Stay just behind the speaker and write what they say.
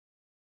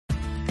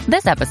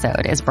This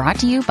episode is brought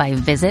to you by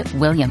Visit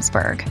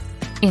Williamsburg.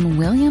 In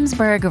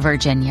Williamsburg,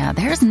 Virginia,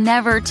 there's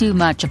never too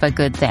much of a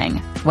good thing.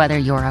 Whether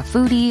you're a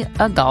foodie,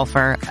 a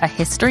golfer, a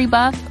history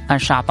buff, a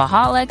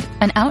shopaholic,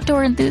 an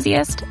outdoor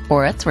enthusiast,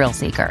 or a thrill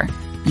seeker,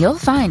 you'll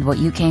find what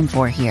you came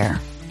for here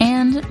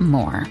and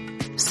more.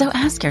 So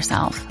ask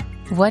yourself,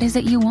 what is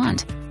it you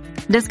want?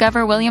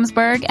 Discover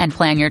Williamsburg and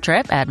plan your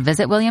trip at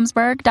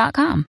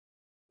visitwilliamsburg.com.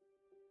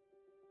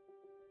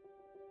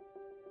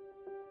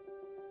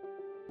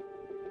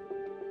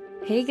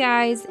 Hey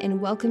guys, and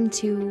welcome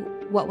to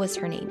What Was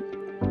Her Name?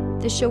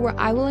 The show where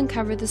I will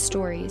uncover the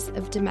stories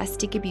of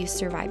domestic abuse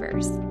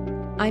survivors.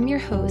 I'm your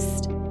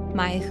host,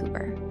 Maya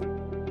Hooper.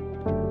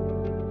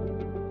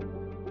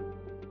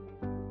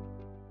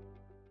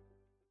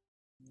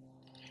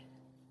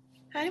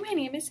 Hi, my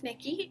name is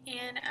Nikki,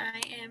 and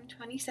I am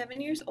 27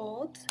 years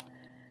old.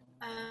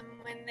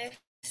 When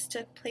this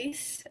took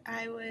place,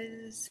 I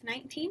was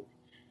 19,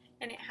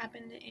 and it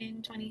happened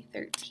in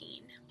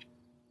 2013.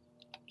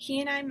 He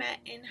and I met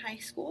in high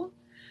school.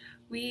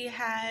 We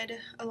had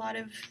a lot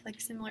of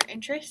similar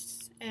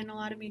interests and a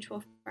lot of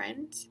mutual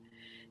friends.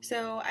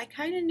 So I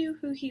kind of knew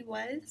who he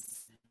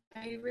was.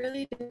 I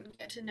really didn't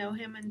get to know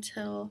him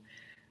until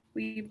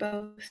we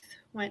both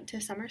went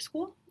to summer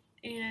school.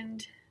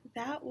 And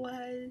that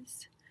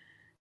was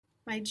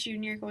my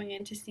junior going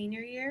into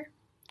senior year.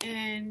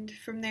 And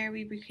from there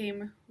we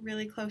became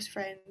really close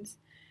friends.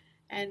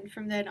 And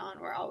from then on,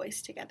 we're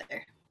always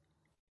together.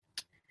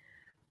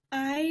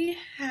 I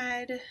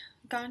had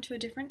gone to a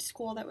different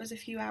school that was a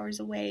few hours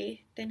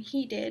away than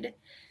he did,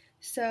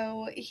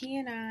 so he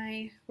and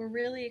I were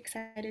really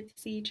excited to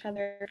see each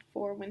other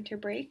for winter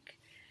break,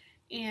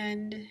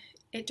 and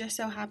it just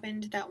so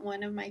happened that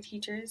one of my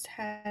teachers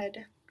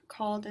had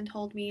called and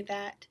told me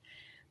that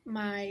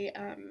my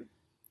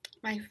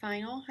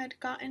final had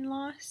gotten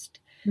lost,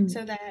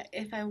 so that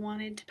if I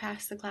wanted to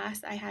pass the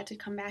class, I had to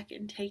come back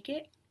and take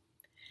it.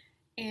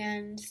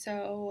 And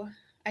so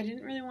I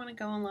didn't really want to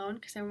go alone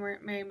because there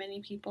weren't very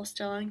many people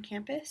still on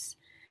campus.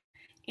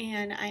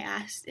 And I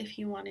asked if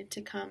he wanted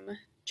to come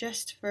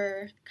just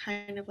for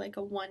kind of like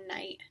a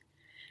one-night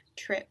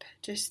trip,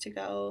 just to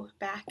go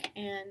back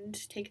and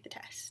take the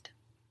test.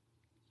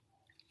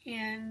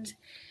 And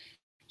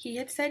he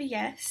had said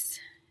yes.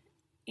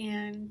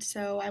 And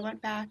so I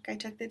went back, I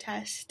took the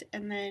test,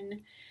 and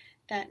then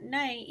that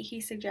night he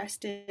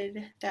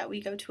suggested that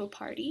we go to a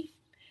party.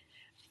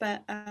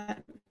 But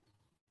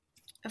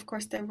of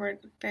course, there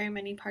weren't very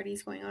many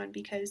parties going on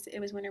because it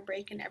was winter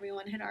break and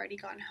everyone had already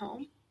gone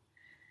home.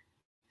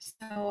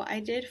 So I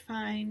did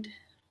find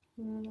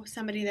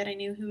somebody that I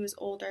knew who was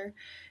older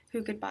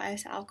who could buy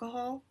us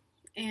alcohol,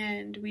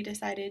 and we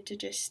decided to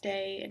just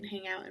stay and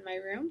hang out in my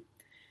room.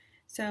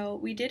 So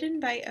we did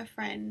invite a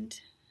friend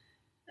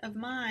of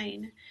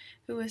mine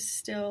who was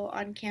still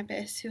on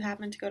campus who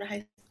happened to go to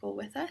high school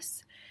with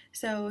us.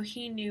 So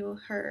he knew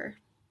her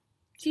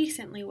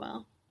decently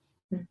well.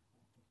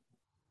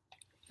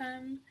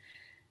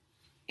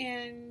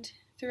 And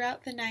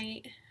throughout the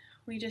night,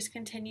 we just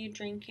continued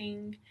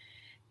drinking,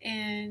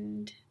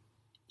 and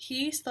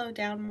he slowed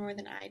down more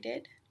than I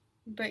did,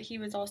 but he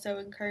was also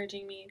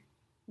encouraging me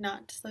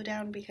not to slow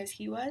down because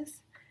he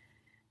was,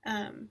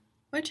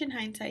 which in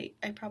hindsight,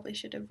 I probably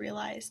should have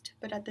realized,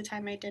 but at the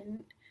time I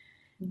didn't.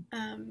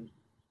 And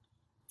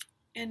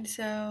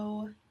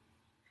so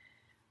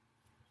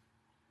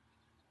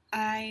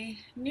I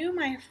knew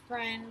my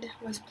friend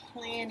was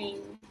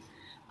planning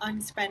on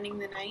spending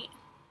the night,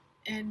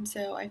 and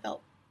so I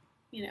felt,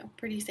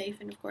 pretty safe,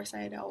 and of course I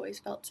had always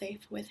felt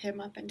safe with him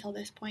up until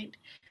this point.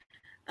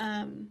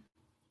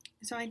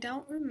 So I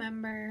don't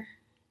remember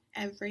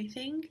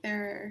everything.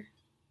 There are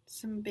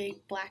some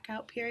big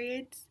blackout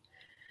periods.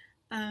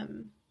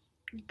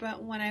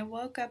 But when I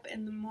woke up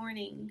in the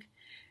morning,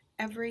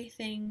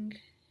 everything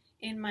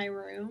in my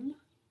room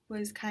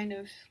was kind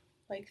of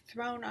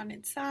thrown on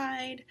its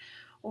side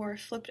or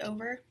flipped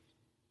over.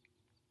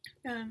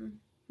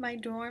 My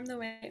dorm, the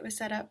way it was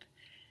set up,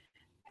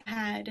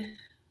 had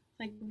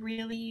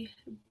really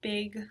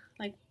big,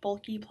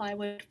 bulky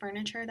plywood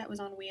furniture that was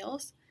on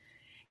wheels.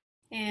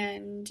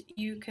 And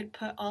you could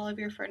put all of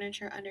your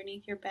furniture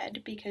underneath your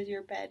bed because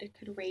your bed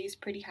could raise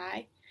pretty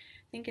high.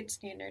 I think it's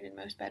standard in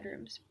most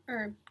bedrooms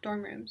or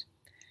dorm rooms.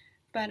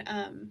 But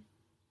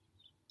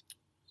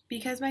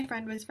because my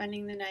friend was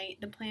spending the night,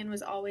 the plan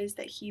was always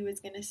that he was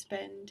going to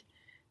spend,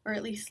 or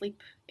at least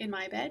sleep, in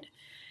my bed.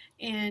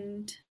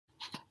 And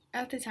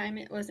at the time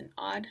it wasn't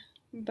odd,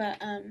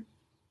 but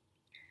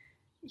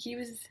he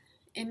was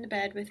in the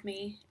bed with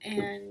me,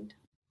 and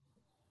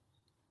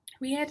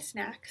we had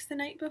snacks the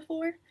night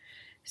before.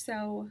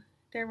 So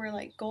there were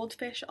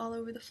goldfish all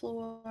over the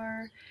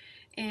floor,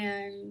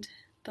 and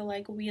the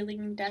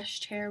wheeling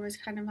desk chair was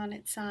kind of on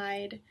its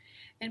side,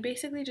 and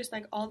basically just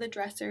all the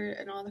dresser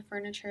and all the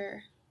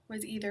furniture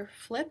was either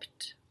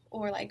flipped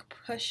or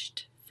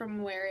pushed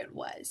from where it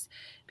was,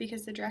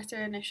 because the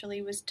dresser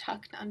initially was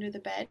tucked under the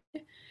bed.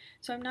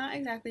 So I'm not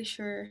exactly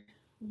sure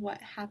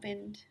what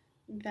happened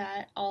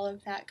that all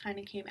of that kind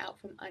of came out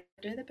from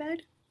under the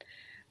bed,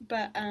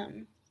 but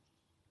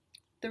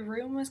the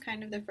room was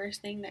kind of the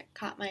first thing that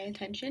caught my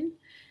attention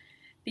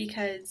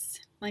because,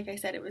 like I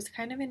said, it was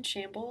kind of in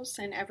shambles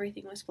and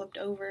everything was flipped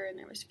over and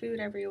there was food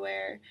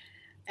everywhere.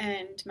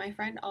 And my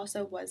friend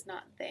also was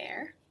not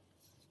there.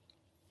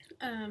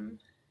 And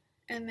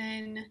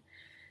then,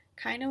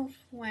 kind of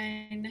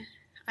when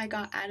I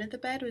got out of the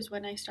bed, was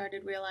when I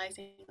started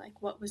realizing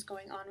like what was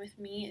going on with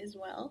me as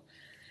well.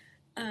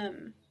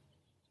 Um,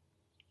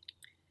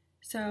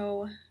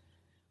 so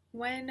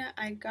when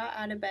I got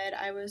out of bed,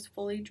 I was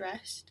fully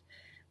dressed,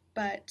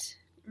 but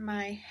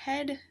my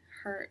head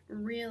hurt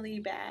really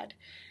bad,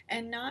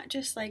 and not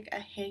just like a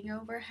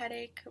hangover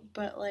headache,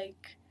 but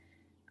like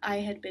I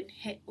had been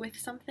hit with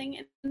something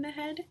in the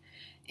head,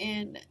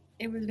 and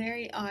it was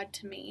very odd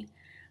to me.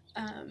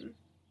 Um,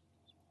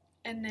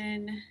 and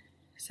then,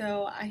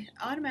 so I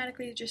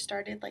automatically just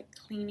started like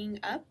cleaning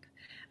up.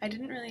 I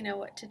didn't really know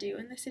what to do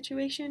in the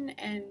situation,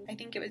 and I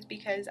think it was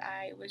because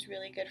I was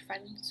really good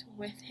friends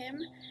with him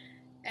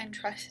and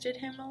trusted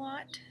him a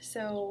lot,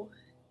 so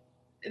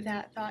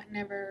that thought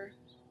never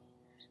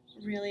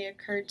really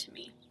occurred to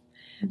me.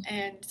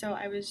 And so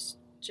I was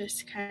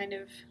just kind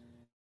of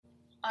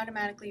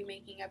automatically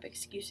making up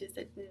excuses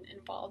that didn't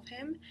involve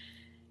him.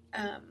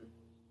 Um,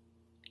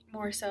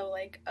 More so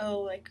like, oh,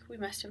 like we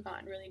must have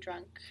gotten really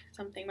drunk.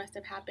 Something must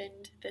have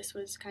happened. This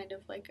was kind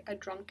of like a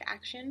drunk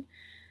action.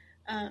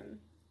 Um,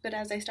 but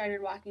as I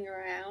started walking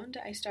around,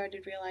 I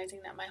started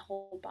realizing that my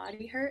whole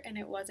body hurt and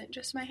it wasn't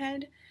just my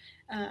head.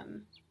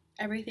 Um,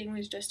 Everything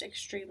was just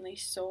extremely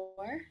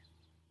sore.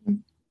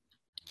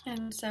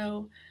 And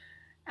so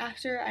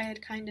after I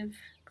had kind of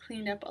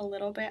cleaned up a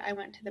little bit, I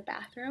went to the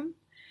bathroom,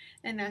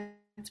 and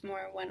that's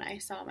more when I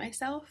saw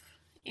myself.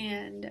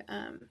 And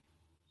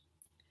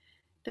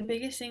the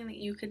biggest thing that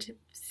you could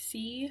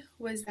see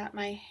was that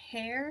my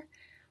hair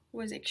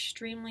was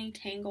extremely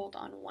tangled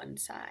on one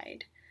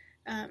side.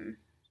 Um,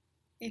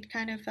 it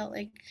kind of felt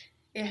like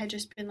it had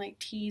just been like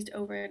teased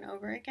over and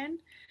over again.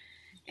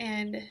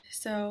 And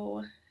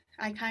so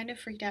I kind of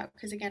freaked out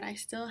because, again, I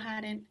still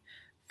hadn't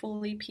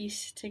fully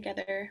pieced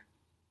together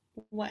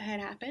what had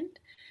happened.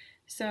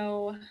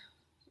 So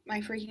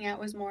my freaking out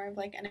was more of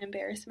like an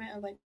embarrassment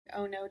of like,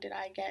 oh no, did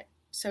I get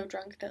so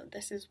drunk that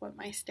this is what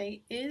my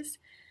state is?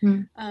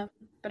 Mm.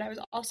 But I was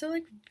also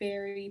like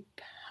very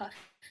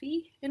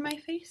puffy in my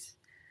face.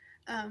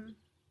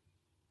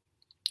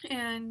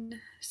 And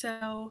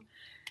so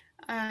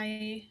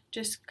I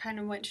just kind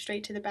of went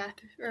straight to the bath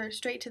or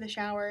straight to the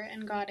shower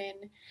and got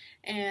in,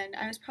 and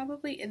I was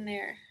probably in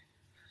there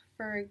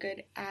for a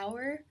good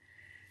hour.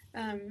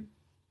 Um,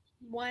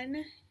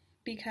 One,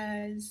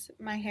 because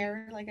my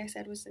hair, like I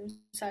said, was in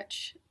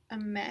such a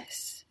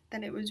mess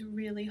that it was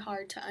really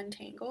hard to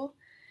untangle.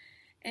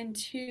 And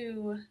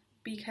two,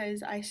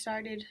 because I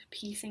started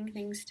piecing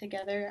things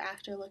together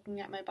after looking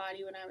at my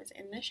body when I was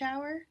in the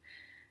shower.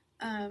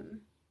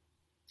 Um,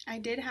 I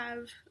did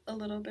have a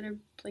little bit of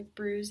like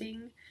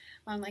bruising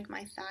on like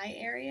my thigh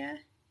area,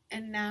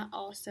 and that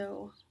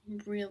also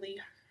really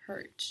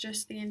hurt,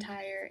 just the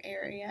entire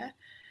area.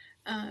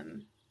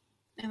 Um,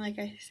 and like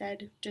I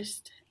said,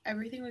 just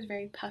everything was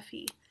very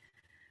puffy.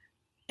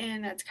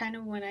 And that's kind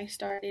of when I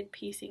started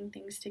piecing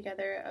things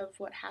together of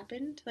what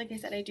happened. Like I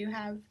said, I do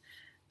have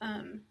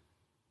um,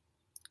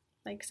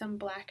 like some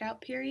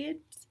blackout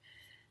periods,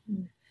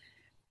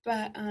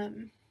 but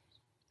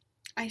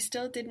I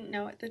still didn't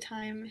know at the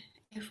time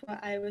if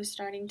what I was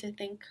starting to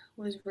think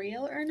was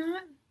real or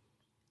not.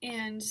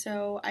 And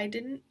so I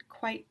didn't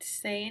quite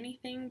say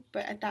anything,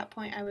 but at that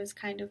point I was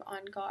kind of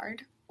on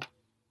guard.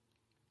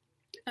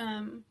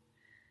 Um,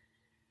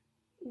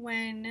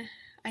 when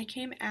I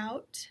came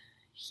out,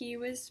 he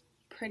was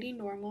pretty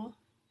normal.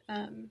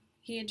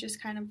 He had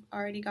just kind of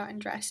already gotten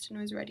dressed and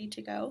was ready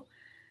to go.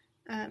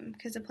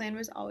 Because the plan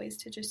was always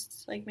to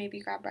just like maybe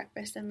grab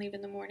breakfast and leave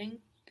in the morning.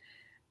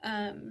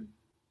 Um,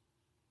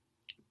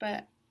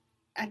 but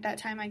at that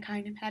time, I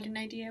kind of had an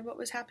idea what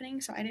was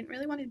happening, so I didn't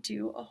really want to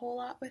do a whole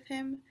lot with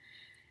him,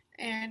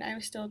 and I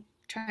was still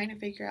trying to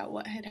figure out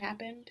what had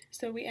happened.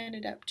 So we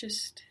ended up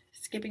just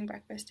skipping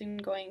breakfast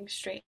and going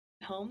straight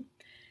home.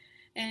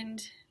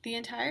 And the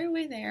entire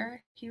way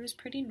there, he was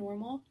pretty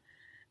normal.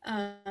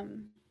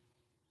 Um,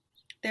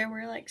 there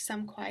were like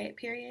some quiet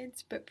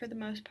periods, but for the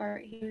most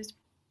part, he was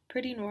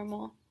pretty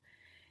normal.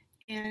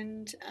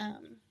 And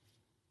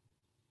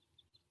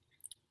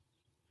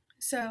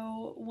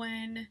so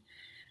when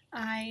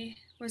I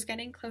was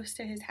getting close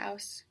to his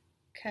house,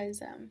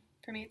 because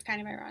for me it's kind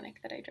of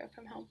ironic that I drove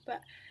him home,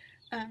 but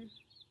um,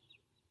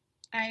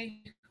 I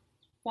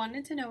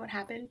wanted to know what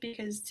happened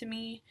because to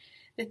me,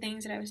 the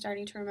things that I was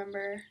starting to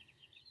remember,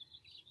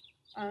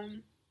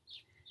 um,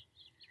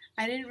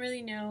 I didn't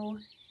really know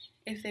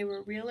if they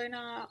were real or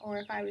not, or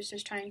if I was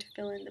just trying to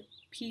fill in the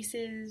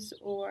pieces,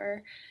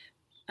 or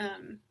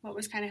what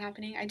was kind of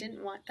happening. I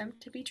didn't want them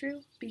to be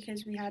true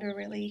because we had a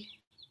really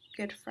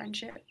good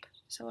friendship.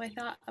 So I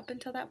thought up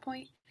until that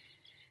point.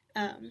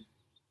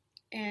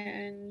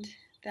 And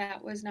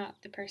that was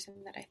not the person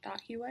that I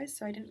thought he was,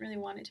 so I didn't really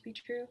want it to be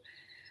true.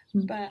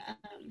 But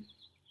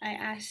I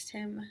asked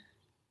him,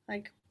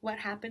 like, what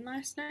happened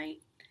last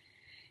night,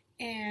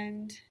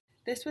 and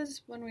this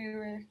was when we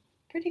were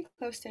pretty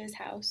close to his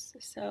house,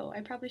 so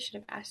I probably should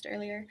have asked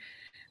earlier,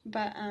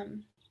 but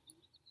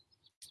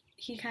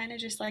he kind of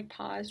just like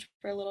paused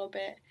for a little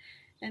bit,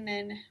 and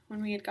then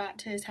when we had got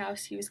to his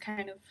house, he was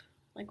kind of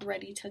like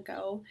ready to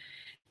go.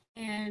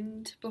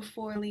 And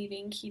before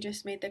leaving, he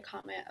just made the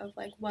comment of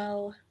like,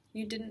 well,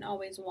 you didn't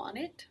always want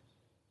it.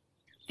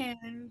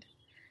 And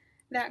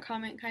that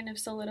comment kind of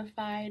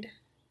solidified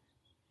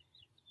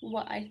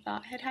what I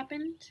thought had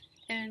happened.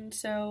 And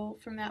so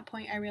from that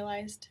point, I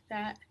realized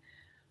that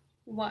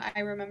what I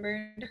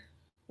remembered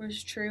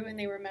was true and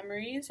they were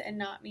memories and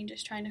not me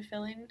just trying to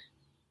fill in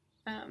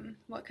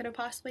what could have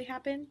possibly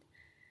happened.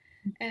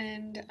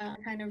 And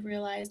kind of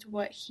realized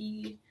what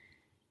he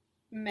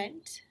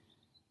meant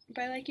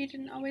by like, you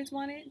didn't always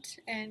want it.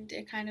 And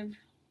it kind of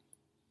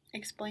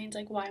explains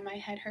like why my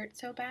head hurt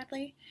so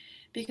badly,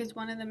 because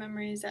one of the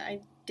memories that I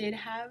did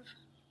have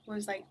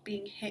was like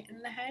being hit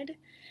in the head,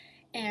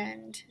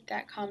 and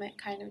that comment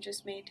kind of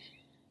just made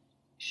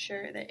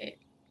sure that it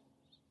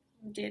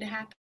did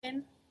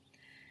happen.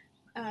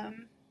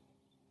 And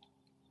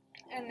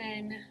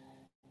then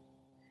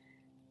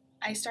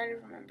I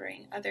started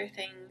remembering other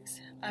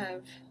things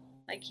of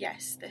like,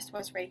 yes, this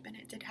was rape and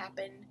it did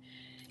happen,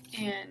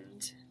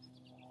 and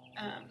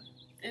um,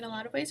 in a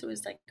lot of ways it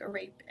was like a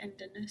rape and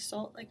an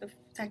assault, like a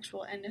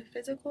sexual and a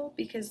physical,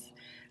 because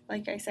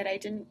like I said,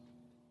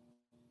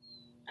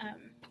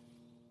 um,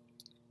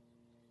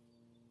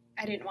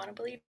 I didn't want to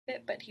believe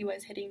it, but he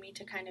was hitting me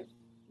to kind of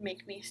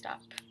make me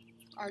stop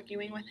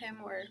arguing with him,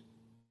 or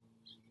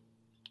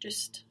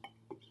just,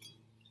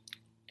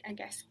 I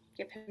guess,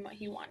 give him what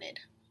he wanted.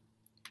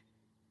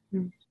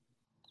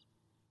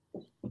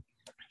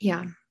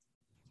 Yeah.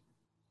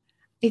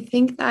 I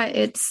think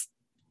that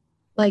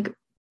like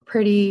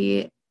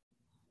pretty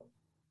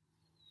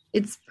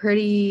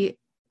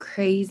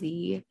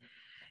crazy,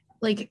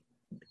 like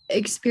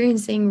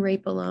experiencing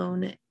rape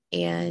alone,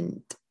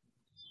 and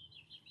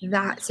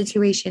that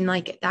situation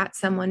like that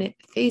someone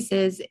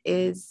faces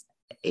is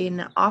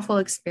an awful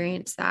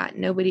experience that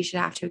nobody should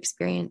have to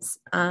experience.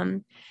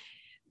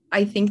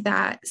 I think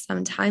that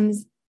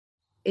sometimes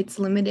it's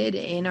limited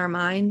in our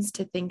minds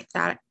to think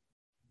that,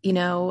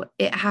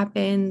 it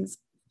happens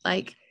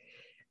like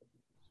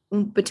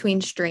between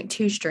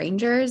two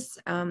strangers,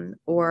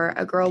 or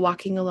a girl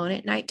walking alone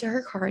at night to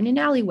her car in an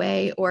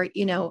alleyway, or,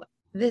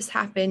 this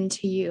happened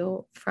to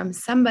you from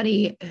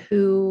somebody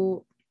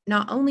who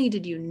not only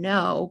did you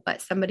know,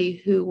 but somebody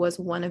who was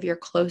one of your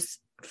close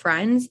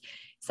friends,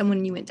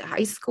 someone you went to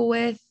high school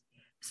with,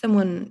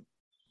 someone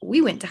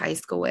we went to high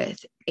school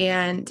with,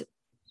 and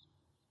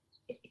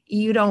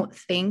you don't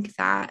think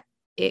that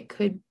it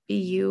could be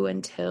you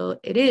until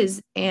it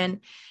is.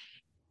 And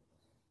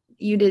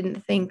you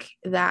didn't think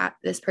that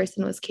this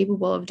person was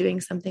capable of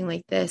doing something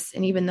like this.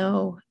 And even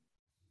though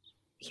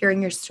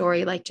hearing your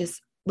story, like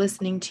just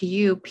listening to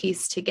you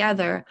piece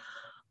together,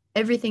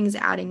 everything's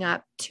adding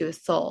up to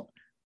assault.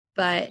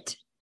 But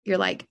you're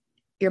like,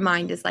 your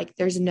mind is like,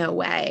 there's no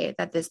way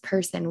that this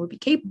person would be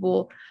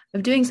capable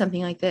of doing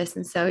something like this.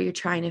 And so you're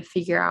trying to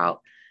figure out,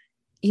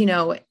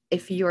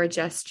 if you're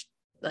just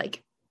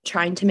like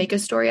trying to make a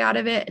story out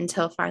of it,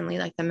 until finally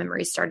like the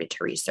memories started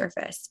to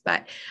resurface.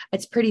 But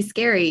it's pretty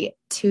scary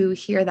to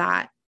hear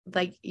that,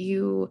 like,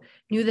 you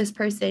knew this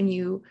person,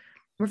 you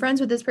were friends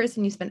with this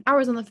person, you spent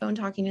hours on the phone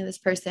talking to this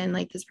person,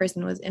 like this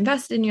person was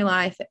invested in your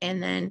life,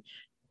 and then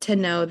to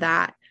know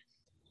that,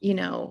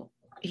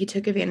 he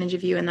took advantage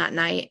of you in that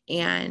night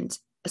and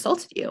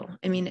assaulted you.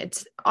 I mean,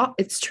 it's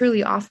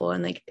truly awful,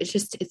 and like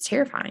it's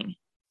terrifying,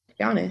 to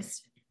be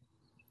honest.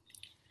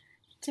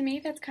 To me,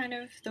 that's kind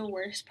of the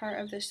worst part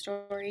of the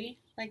story.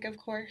 Like, of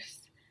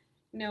course,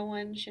 no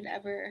one should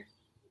ever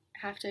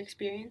have to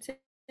experience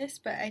this,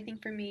 but I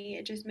think for me,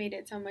 it just made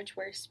it so much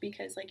worse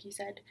because, like you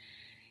said,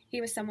 he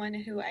was someone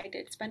who I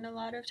did spend a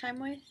lot of time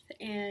with,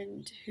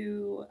 and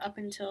who, up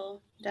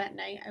until that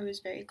night, I was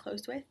very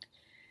close with.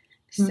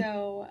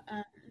 So,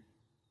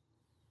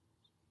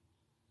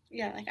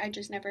 yeah, like I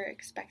just never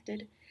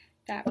expected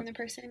that from the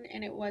person,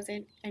 and it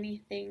wasn't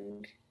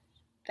anything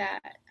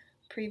that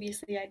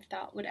previously I'd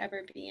thought would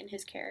ever be in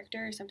his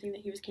character or something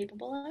that he was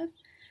capable of.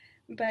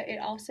 But it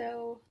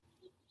also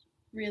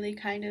really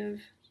kind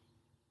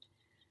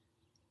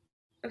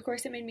of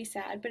course, it made me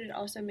sad, but it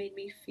also made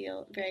me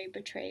feel very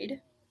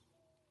betrayed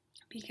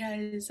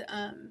because,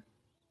 and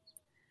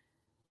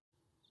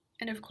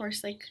of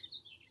course, like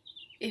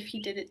if he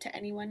did it to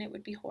anyone, it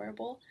would be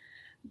horrible.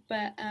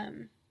 But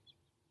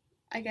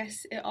I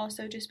guess it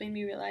also just made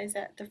me realize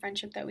that the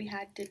friendship that we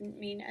had didn't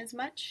mean as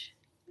much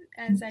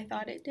as I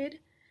thought it did,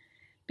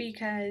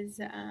 because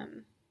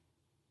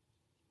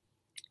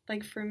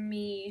like for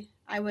me,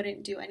 I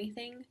wouldn't do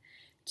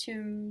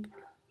to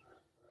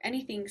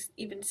anything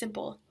even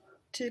simple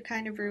to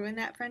kind of ruin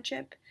that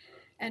friendship.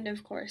 And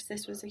of course,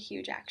 this was a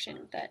huge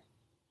action that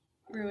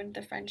ruined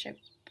the friendship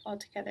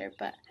altogether.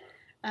 But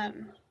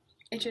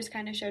it just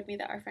kind of showed me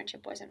that our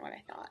friendship wasn't what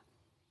I thought.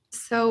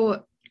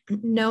 So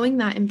knowing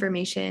that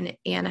information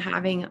and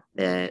having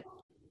the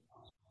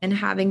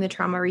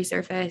trauma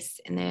resurface,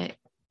 and it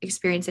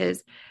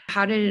experiences.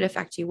 How did it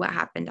affect you? What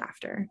happened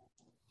after?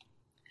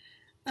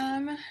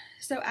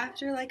 So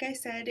after, like I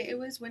said, it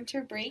was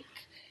winter break,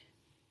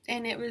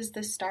 and it was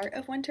the start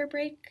of winter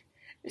break.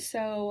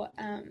 So,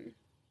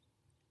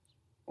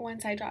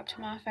 once I dropped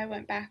him off, I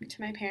went back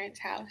to my parents'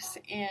 house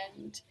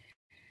and,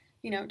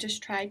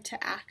 just tried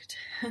to act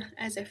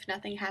as if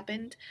nothing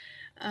happened.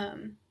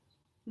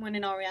 When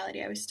in all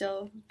reality, I was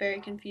still very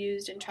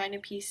confused and trying to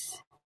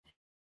piece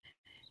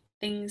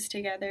things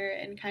together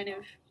and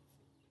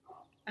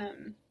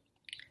um,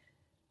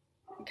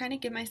 kind of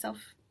give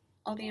myself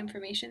all the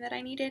information that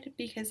I needed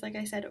because, like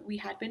I said, we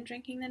had been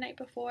drinking the night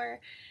before,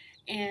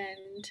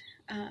 and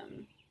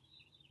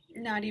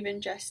not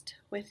even just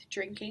with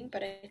drinking,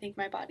 but I think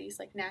my body's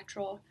like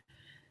natural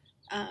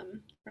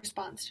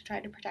response to try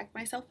to protect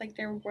myself. Like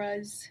there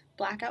was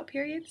blackout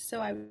periods,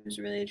 so I was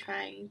really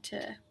trying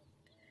to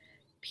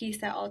piece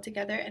that all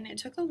together, and it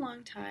took a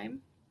long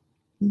time.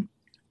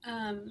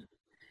 Um,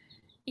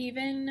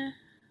 Even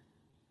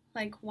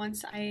like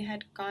once I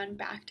had gone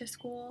back to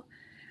school,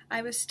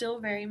 I was still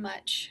very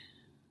much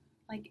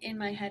like in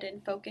my head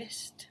and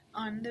focused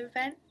on the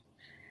event.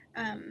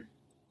 Um,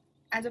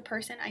 as a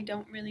person, I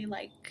don't really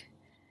like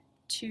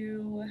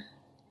to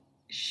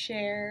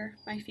share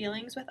my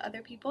feelings with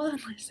other people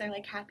unless they're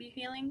like happy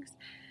feelings.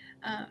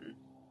 Um,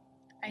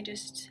 I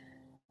just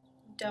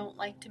don't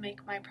like to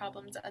make my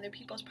problems other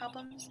people's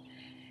problems.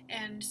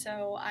 And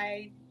so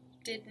I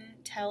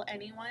didn't tell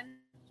anyone.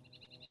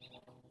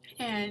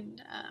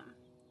 And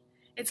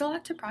it's a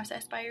lot to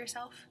process by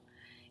yourself.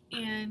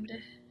 And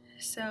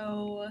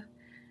so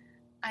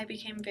I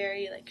became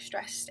very like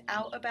stressed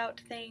out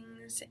about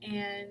things,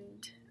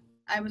 and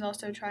I was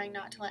also trying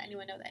not to let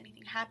anyone know that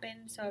anything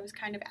happened. So I was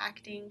kind of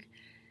acting,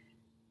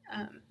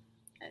 um,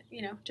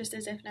 just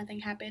as if nothing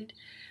happened.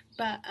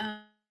 But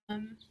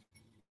like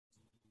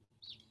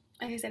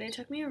I said, it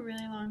took me a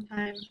really long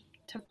time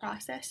to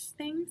process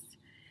things,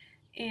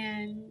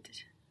 and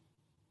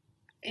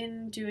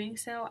in doing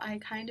so, I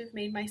kind of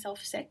made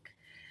myself sick,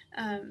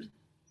 and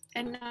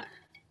not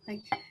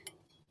like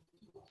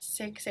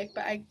sick,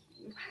 but I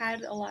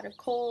had a lot of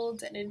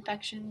colds and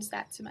infections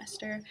that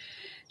semester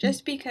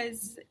just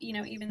because,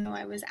 even though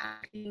I was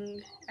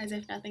acting as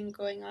if nothing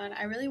going on,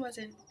 I really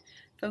wasn't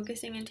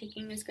focusing and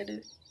taking as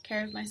good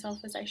care of myself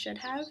as I should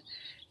have,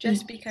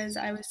 just because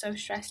I was so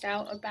stressed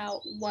out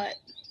about what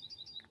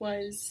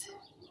was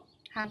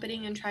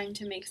happening and trying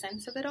to make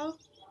sense of it all.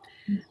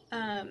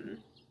 Um,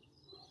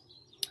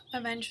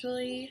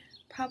 Eventually,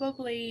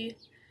 probably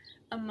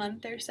a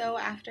month or so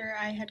after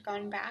I had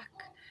gone back,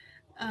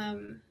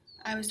 um,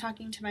 I was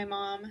talking to my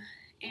mom,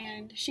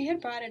 and she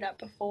had brought it up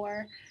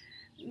before.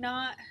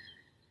 Not,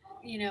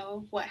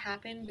 what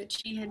happened, but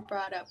she had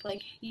brought up,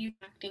 like, you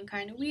acting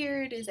kind of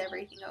weird. Is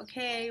everything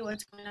okay?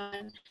 What's going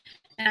on?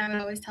 And I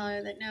would always tell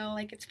her that no,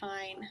 like, it's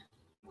fine.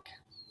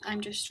 I'm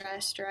just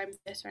stressed, or I'm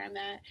this, or I'm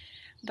that.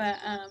 But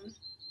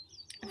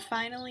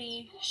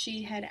finally,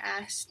 she had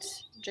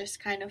asked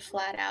just kind of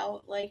flat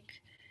out,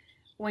 like,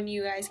 when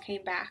you guys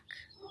came back,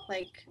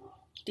 like,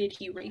 did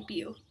he rape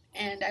you?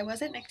 And I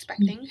wasn't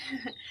expecting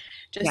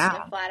just a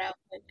Yeah. flat out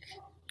like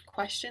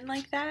question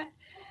like that.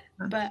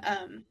 But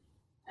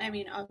I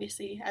mean,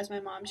 obviously, as my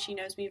mom, she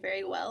knows me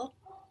very well,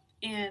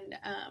 and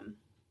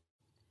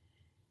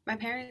my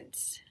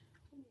parents,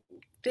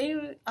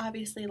 they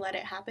obviously let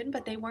it happen,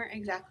 but they weren't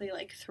exactly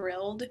like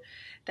thrilled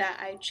that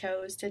I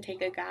chose to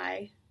take a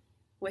guy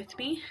with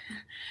me.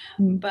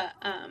 But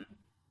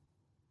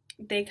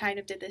they kind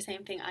of did the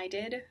same thing I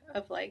did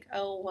of like,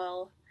 oh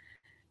well,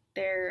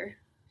 they're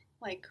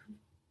like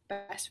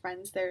best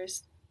friends.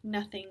 There's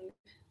nothing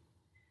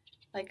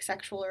like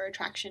sexual or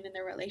attraction in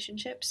their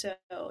relationship, so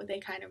they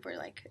kind of were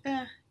like,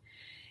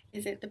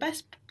 is it the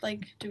best?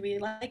 Like, do we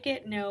like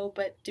it? No,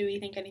 but do we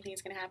think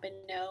anything's gonna happen?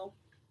 No.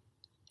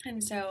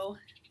 And so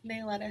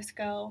they let us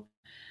go.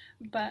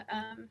 But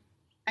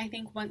I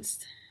think once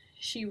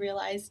she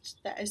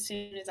realized that as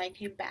soon as I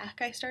came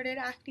back, I started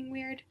acting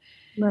weird,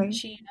 Right.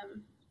 she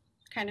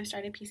kind of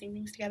started piecing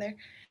things together.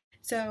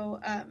 So,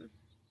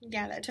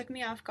 yeah, that took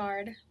me off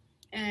guard.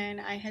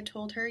 And I had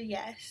told her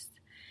yes.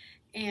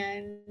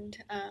 And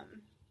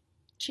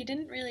she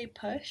didn't really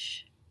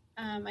push.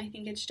 I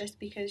think it's just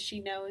because she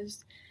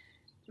knows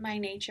my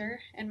nature,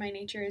 and my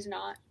nature is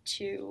not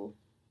to,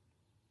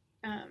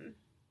 um,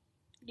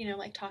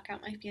 like talk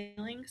out my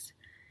feelings.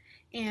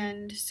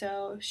 And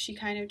so she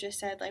kind of just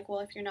said, like, well,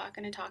 if you're not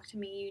going to talk to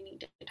me, you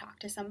need to talk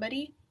to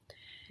somebody.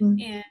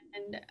 Mm.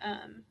 And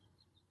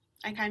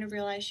I kind of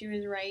realized she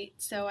was right.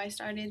 So I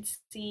started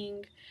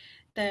seeing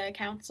the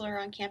counselor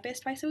on campus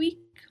twice a week.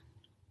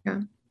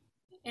 Yeah.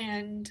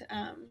 And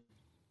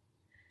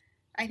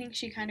I think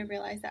she kind of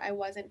realized that I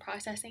wasn't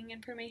processing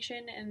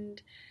information,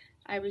 and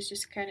I was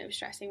just kind of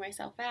stressing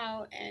myself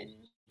out and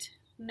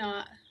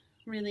not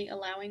really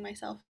allowing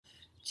myself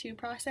to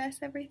process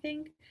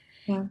everything.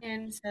 Yeah.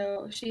 And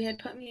so she had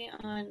put me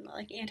on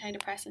like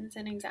antidepressants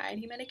and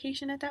anxiety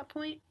medication at that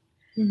point.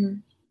 Mm-hmm.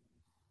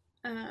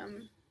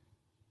 Um,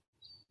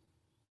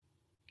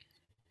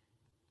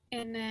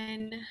 and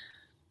then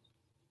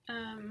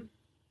um,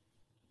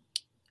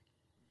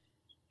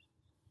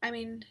 I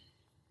mean,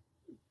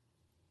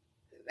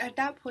 at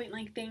that point,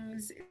 like,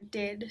 things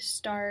did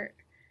start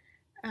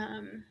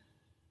um,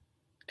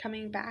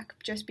 coming back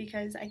just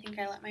because I think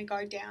I let my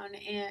guard down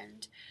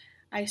and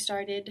I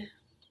started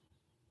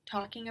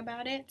talking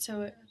about it.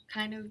 So it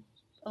kind of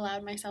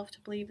allowed myself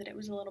to believe that it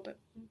was a little bit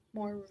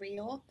more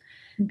real.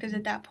 Because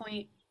at that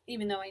point,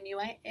 even though I knew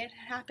it had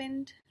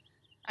happened,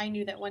 I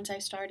knew that once I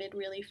started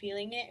really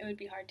feeling it, it would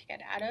be hard to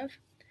get out of.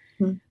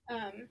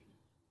 Mm-hmm.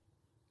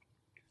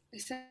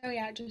 So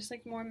yeah, just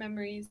like more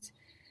memories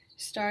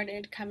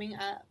started coming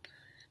up.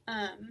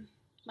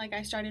 Like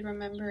I started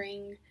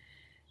remembering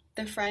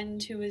the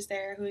friend who was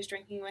there who was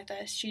drinking with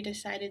us. She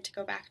decided to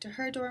go back to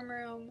her dorm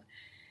room,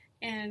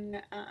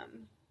 and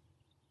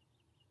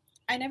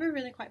I never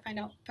really quite found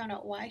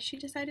out why she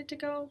decided to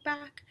go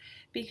back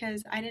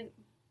because I didn't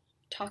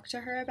talk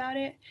to her about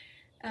it.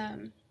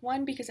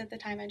 One, because at the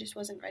time I just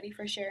wasn't ready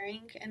for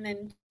sharing, and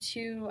then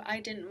two, I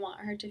didn't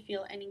want her to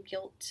feel any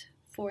guilt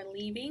for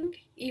leaving,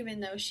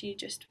 even though she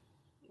just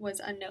was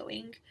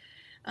unknowing.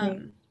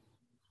 Right.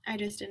 I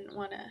just didn't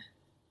want to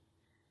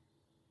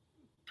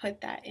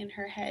put that in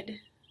her head.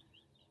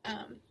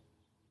 Um,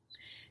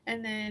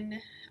 and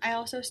then I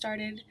also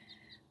started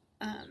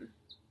um,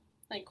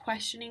 like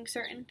questioning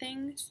certain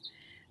things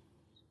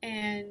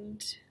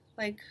and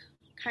like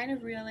kind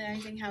of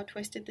realizing how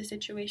twisted the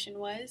situation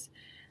was.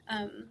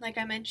 Like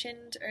I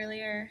mentioned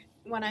earlier,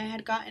 when I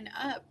had gotten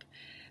up,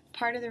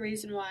 part of the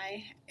reason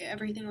why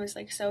everything was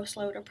like so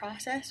slow to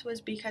process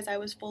was because I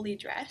was fully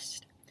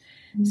dressed.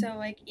 So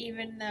like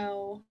even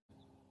though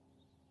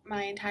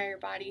my entire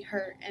body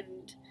hurt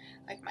and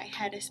like my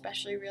head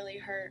especially really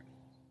hurt,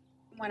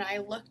 when I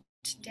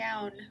looked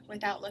down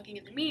without looking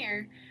in the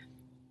mirror,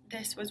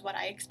 this was what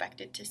I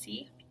expected to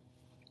see.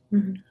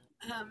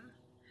 Mm-hmm.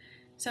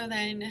 So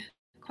then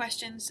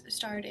questions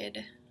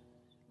started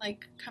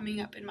like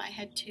coming up in my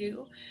head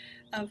too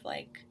of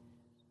like,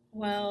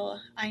 well,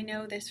 I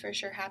know this for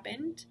sure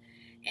happened,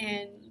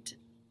 and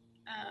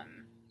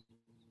um,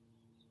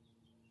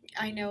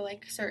 I know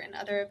like certain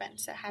other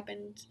events that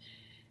happened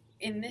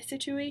in this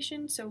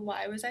situation, so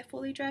why was I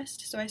fully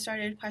dressed? So I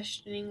started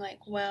questioning like,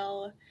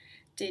 well,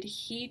 did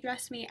he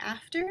dress me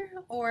after,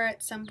 or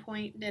at some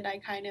point did I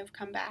kind of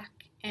come back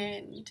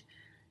and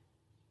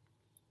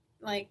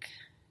like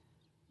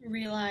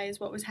realize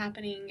what was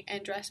happening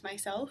and dress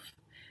myself?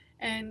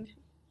 And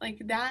like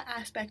that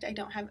aspect I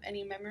don't have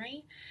any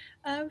memory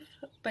of,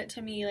 but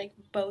to me like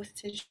both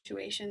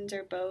situations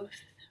are both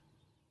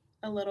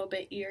a little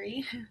bit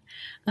eerie.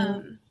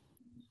 um,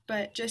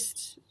 but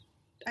just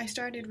I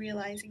started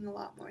realizing a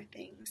lot more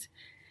things,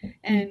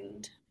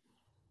 and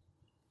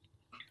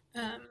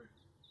um,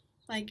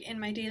 like in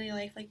my daily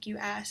life, like you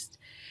asked,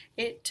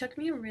 it took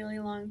me a really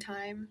long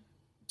time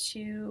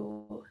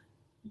to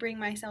bring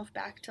myself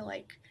back to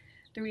like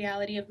the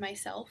reality of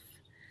myself.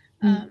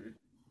 um,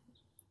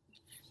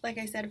 like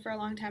I said, for a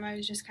long time I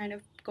was just kind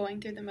of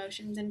going through the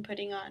motions and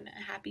putting on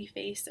a happy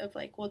face of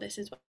like, well, this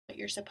is what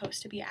you're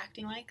supposed to be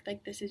acting like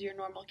this is your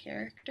normal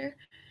character.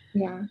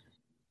 Yeah.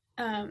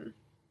 um,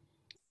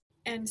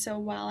 and so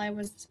while I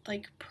was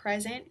like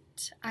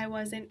present, I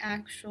wasn't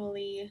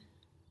actually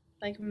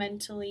like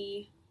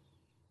mentally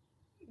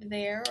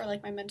there, or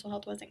like my mental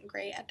health wasn't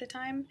great at the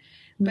time,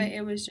 but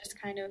it was just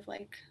kind of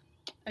like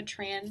a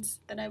trance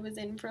that I was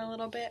in for a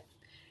little bit.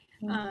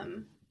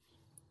 um,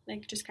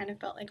 like just kind of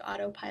felt like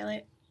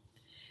autopilot,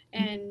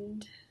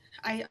 and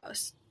I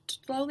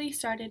slowly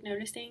started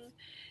noticing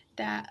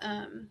that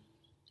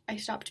I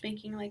stopped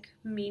making like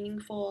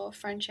meaningful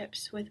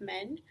friendships with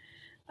men.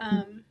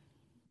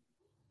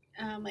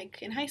 um,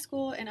 like in high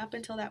school and up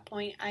until that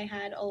point, I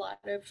had a lot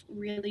of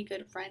really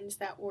good friends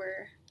that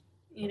were,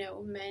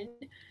 men.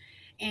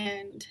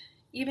 And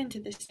even to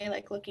this day,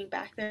 like looking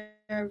back, there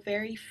are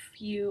very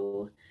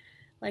few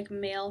like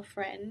male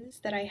friends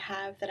that I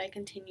have that I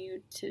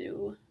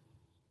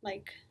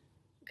like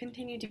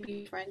continue to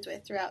be friends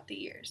with throughout the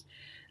years.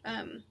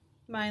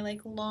 My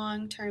like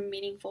long term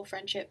meaningful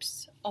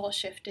friendships all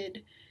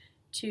shifted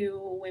to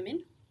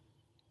women,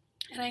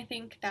 and I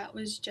think that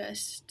was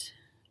just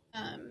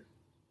um,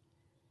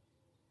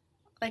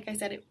 like I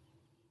said, it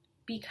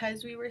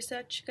because we were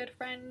such good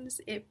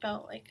friends, it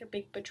felt like a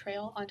big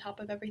betrayal on top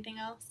of everything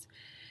else.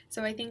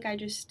 So I think I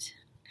just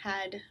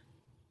had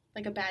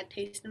like a bad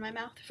taste in my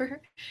mouth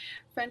for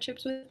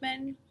friendships with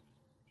men.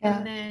 Yeah.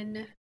 And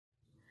then,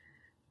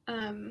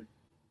 um,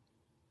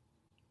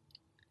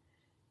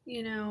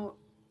 you know,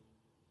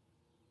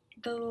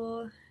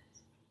 the,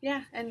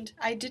 yeah, and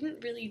I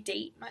didn't really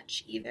date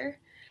much either.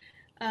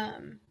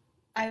 Um,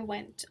 I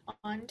went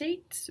on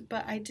dates,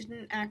 but I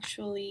didn't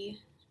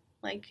actually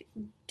like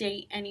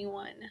date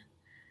anyone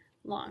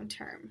long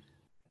term.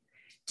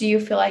 Do you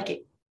feel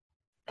like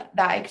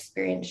that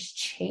experience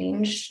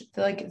changed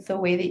the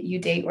way that you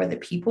date or the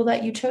people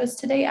that you chose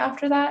to date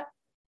after that?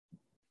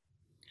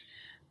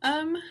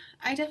 Um,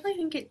 I definitely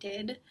think it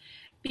did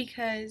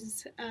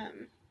because,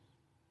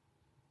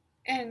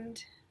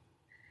 and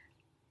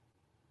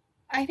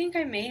I think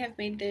I may have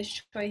made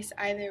this choice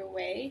either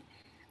way,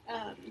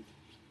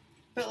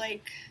 but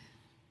like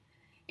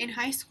in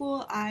high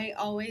school, I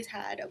always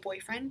had a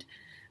boyfriend.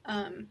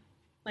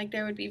 Like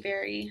there would be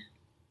very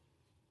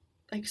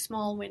like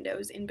small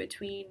windows in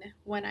between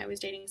when I was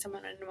dating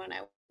someone and when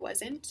I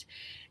wasn't.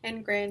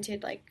 And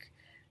granted, like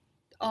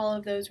all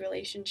of those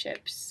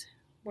relationships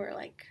were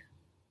like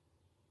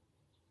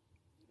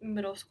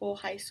middle school,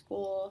 high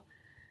school.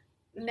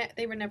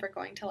 They were never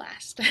going to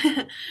last.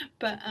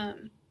 But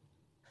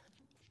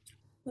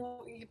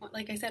well,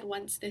 like I said,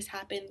 once this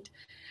happened,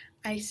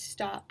 I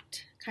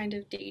stopped kind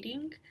of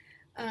dating.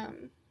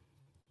 Um,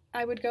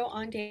 I would go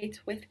on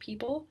dates with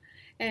people,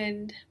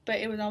 but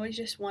it was always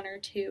just one or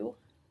two.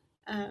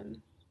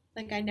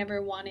 Like I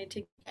never wanted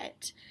to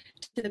get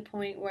to the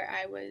point where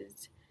I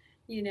was,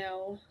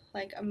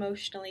 like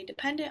emotionally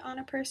dependent on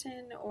a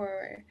person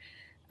or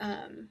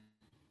um,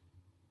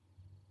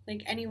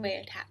 like any way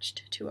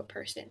attached to a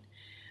person.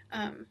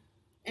 Um,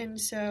 and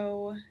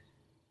so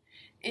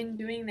in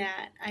doing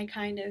that, I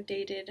kind of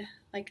dated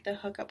like the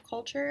hookup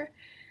culture,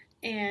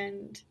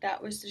 and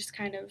that was just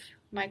kind of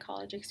my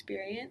college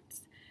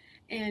experience.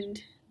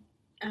 And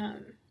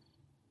um,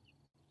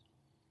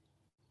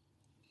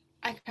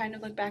 I kind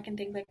of look back and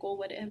think like, well,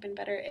 would it have been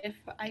better if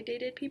I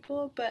dated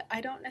people? But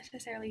I don't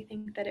necessarily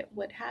think that it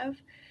would have,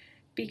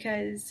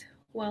 because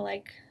while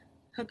like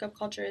hookup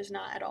culture is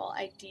not at all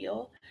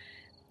ideal,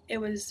 it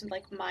was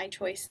like my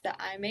choice that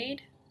I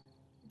made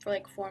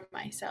for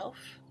myself.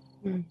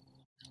 Mm.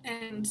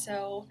 And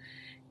so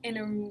in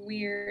a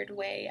weird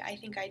way, I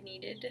think I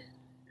needed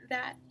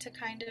that to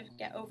kind of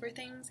get over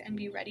things and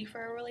be ready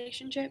for a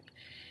relationship,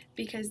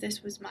 because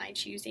this was my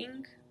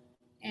choosing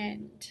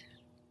and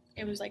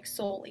it was like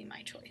solely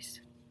my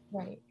choice.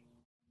 Right.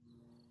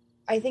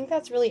 I think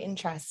that's really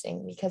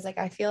interesting because like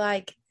I feel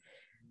like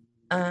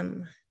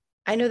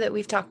I know that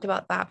we've talked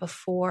about that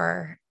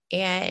before,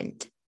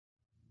 and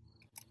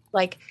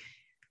like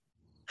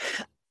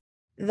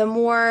the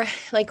more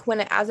like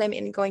as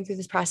I'm going through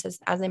this process,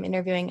 as I'm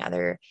interviewing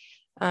other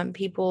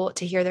people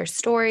to hear their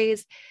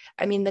stories,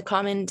 I mean, the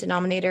common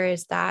denominator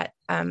is that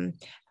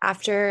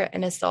after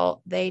an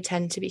assault, they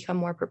tend to become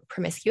more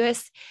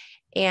promiscuous,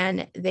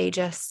 and they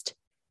just,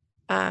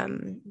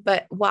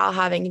 but while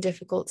having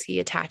difficulty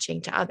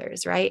attaching to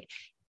others, right?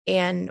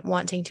 And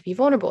wanting to be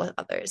vulnerable with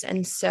others.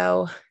 And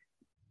so,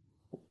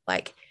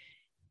 like,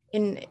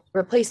 in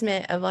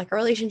replacement of like a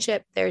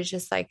relationship, there's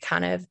just like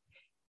kind of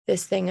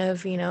this thing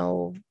of,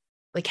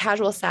 like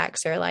casual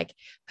sex or like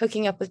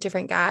hooking up with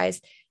different guys.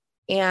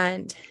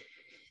 And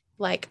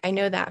like, I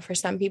know that for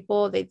some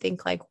people, they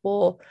think like,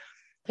 well,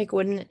 like,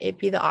 wouldn't it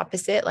be the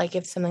opposite? Like,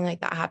 if something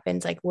like that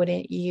happens, like,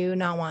 wouldn't you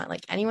not want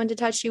like anyone to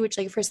touch you? Which,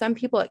 like, for some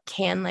people, it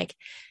can like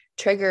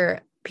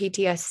trigger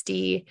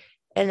PTSD.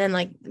 And then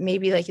like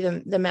maybe like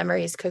the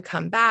memories could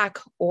come back,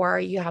 or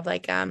you have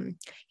like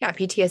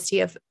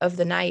PTSD of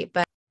the night.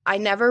 But I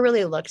never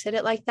really looked at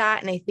it like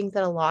that. And I think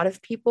that a lot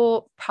of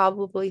people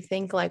probably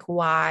think like,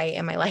 why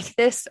am I like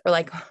this? Or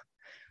like,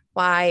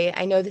 why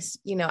I know this,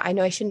 I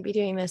know I shouldn't be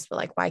doing this, but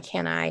like, why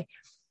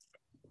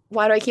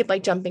do I keep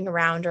like jumping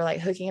around or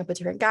like hooking up with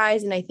different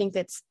guys? And I think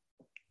it's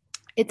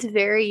a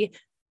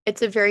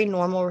very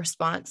normal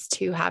response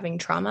to having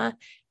trauma.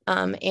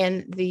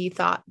 And the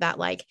thought that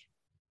like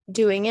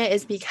doing it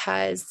is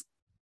because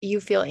you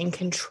feel in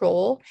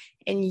control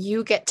and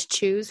you get to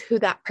choose who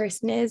that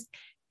person is.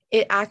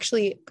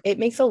 It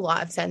makes a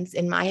lot of sense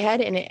in my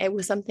head. And it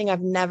was something I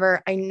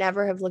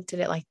never have looked at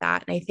it like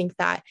that. And I think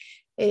that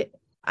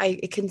I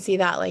can see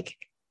that, like,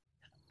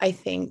 I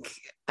think,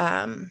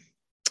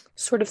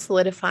 sort of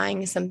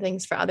solidifying some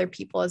things for other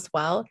people as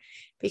well,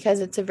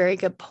 because it's a very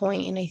good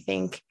point. And I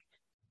think,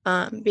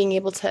 being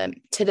able to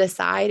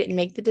decide and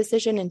make the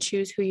decision and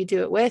choose who you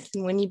do it with.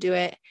 And when you do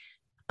it,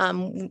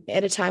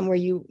 at a time where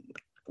you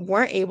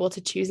weren't able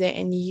to choose it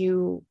and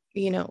you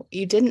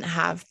didn't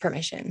have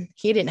permission,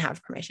 he didn't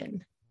have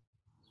permission.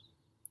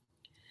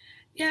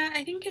 Yeah,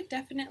 I think it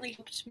definitely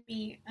helped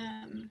me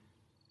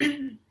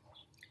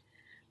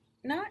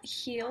not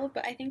heal,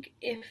 but I think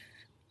if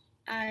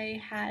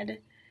I had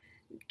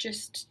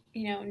just,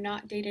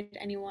 not dated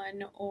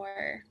anyone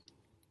or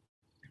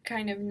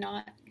kind of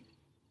not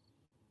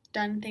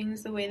done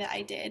things the way that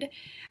I did,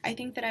 I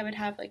think that I would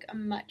have like a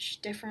much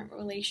different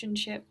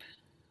relationship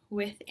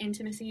with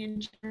intimacy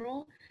in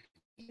general.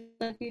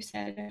 Like you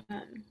said,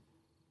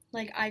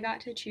 like I got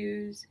to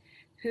choose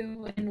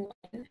who and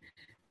when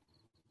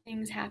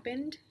things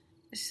happened.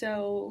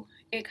 So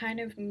it kind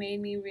of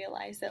made me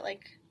realize that,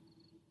 like,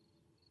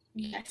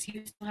 yes,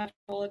 you still have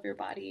control of your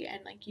body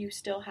and like you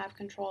still have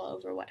control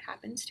over what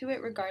happens to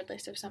it,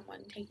 regardless of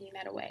someone taking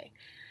that away.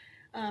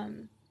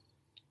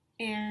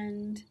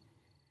 And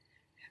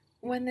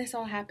when this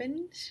all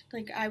happened,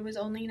 like I was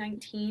only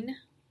 19.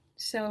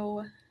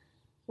 So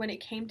when it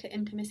came to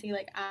intimacy,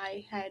 like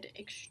I had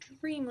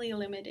extremely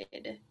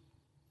limited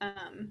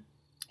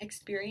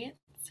experience.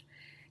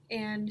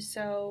 And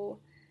so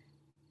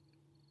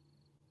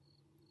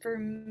for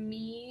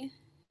me,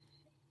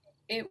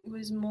 it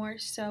was more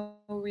so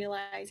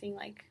realizing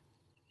like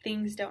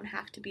things don't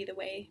have to be the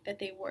way that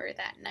they were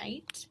that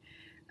night.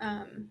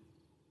 Um,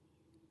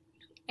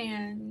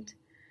 and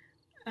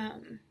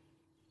um,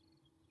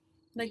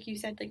 like you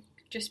said, like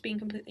just being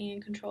completely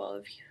in control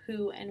of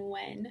who and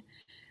when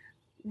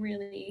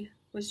really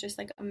was just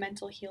like a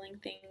mental healing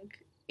thing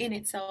in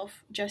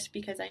itself, just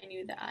because I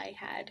knew that I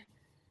had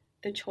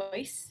the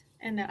choice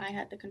and that I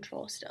had the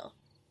control still.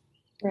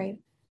 Right.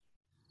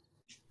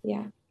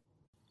 Yeah.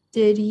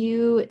 Did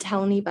you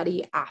tell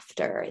anybody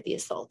after the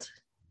assault?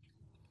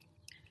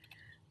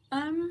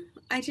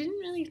 I didn't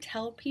really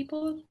tell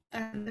people.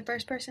 The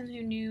first person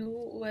who knew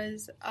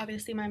was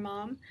obviously my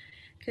mom,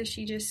 because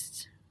she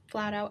just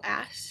flat out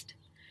asked.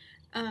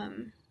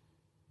 Um,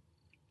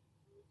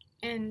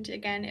 and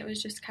again, it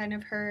was just kind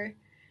of her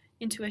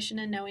intuition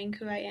and knowing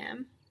who I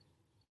am.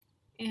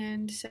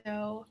 And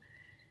so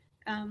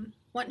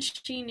once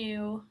she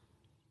knew,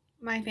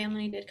 my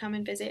family did come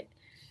and visit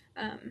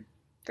um,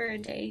 for a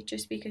day,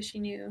 just because she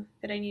knew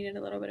that I needed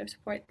a little bit of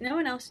support. No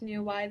one else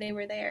knew why they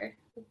were there,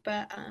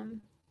 but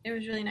it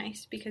was really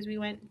nice because we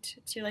went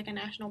to like a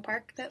national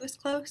park that was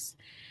close,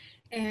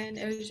 and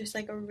it was just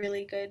like a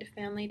really good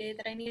family day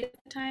that I needed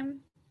at the time.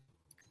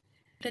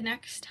 The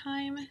next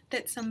time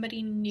that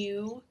somebody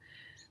knew,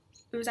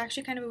 it was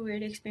actually kind of a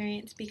weird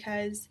experience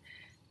because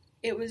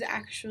it was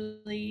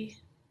actually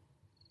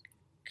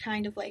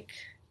kind of like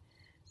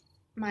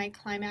my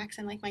climax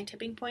and like my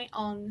tipping point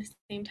all in the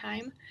same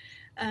time.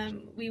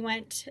 We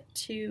went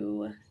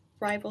to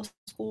rival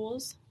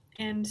schools,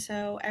 and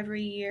so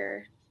every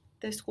year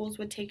the schools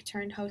would take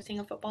turn hosting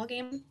a football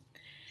game.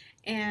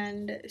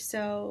 And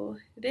so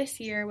this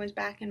year was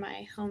back in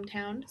my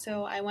hometown,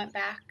 so I went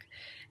back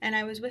and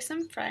I was with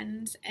some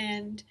friends.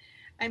 And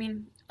I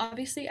mean,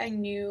 obviously, I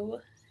knew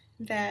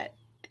that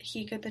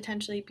he could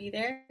potentially be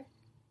there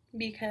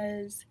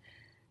because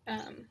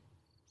um,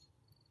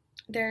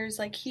 there's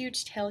like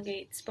huge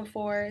tailgates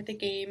before the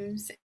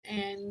games,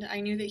 and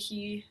I knew that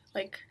he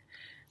like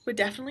would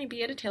definitely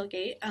be at a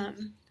tailgate.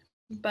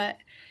 But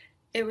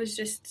it was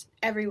just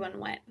everyone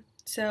went.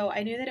 So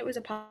I knew that it was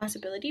a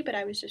possibility, but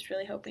I was just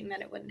really hoping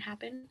that it wouldn't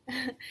happen.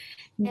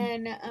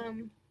 And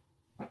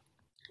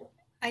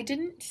I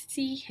didn't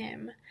see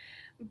him,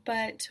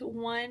 but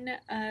one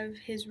of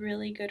his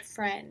really good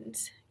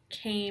friends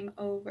came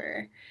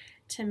over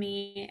to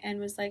me and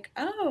was like,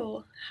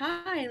 "Oh,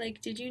 hi,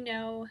 like, did you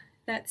know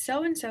that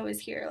so and so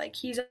is here? Like,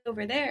 he's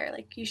over there.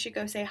 Like, you should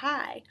go say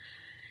hi."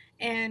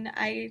 And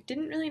I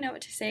didn't really know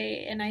what to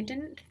say, and I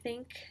didn't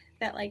think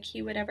that like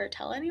he would ever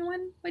tell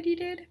anyone what he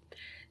did.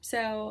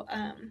 So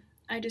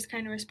I just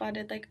kind of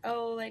responded like,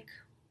 "Oh, like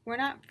we're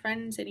not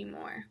friends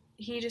anymore."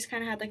 He just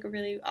kind of had like a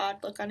really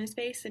odd look on his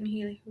face, and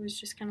he was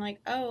just kind of like,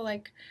 "Oh,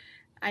 like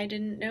I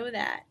didn't know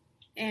that,"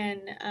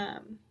 and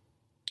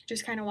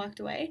just kind of walked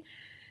away.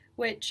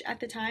 Which at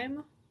the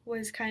time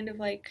was kind of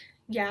like,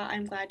 "Yeah,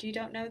 I'm glad you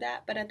don't know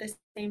that," but at the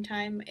same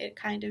time, it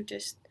kind of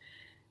just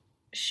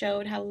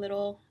showed how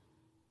little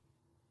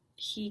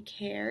he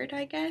cared,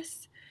 I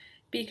guess,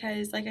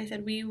 because, like I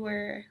said, we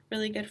were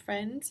really good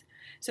friends.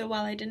 So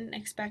while I didn't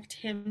expect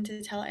him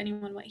to tell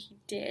anyone what he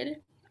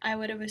did, I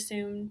would have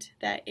assumed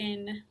that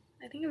in,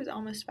 I think it was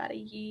almost about a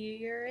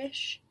year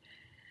ish,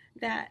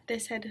 that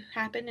this had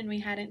happened and we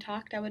hadn't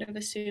talked. I would have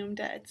assumed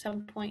that at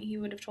some point he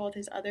would have told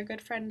his other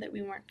good friend that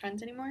we weren't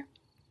friends anymore.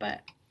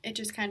 But it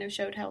just kind of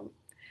showed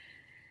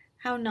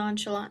how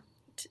nonchalant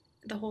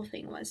the whole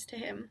thing was to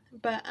him.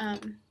 But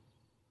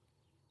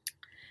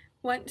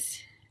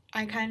once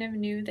I kind of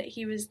knew that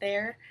he was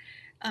there,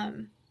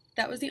 um,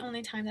 that was the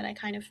only time that I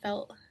kind of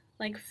felt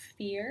like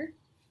fear.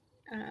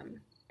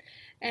 Um,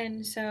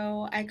 and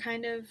so I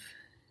kind of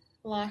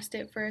lost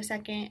it for a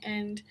second,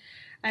 and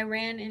I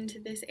ran into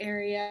this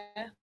area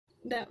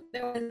that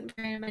there wasn't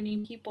very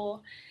many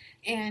people,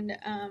 and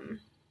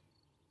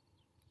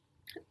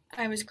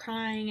I was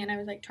crying and I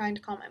was like trying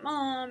to call my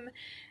mom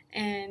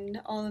and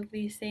all of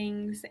these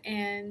things,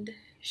 and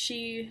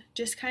she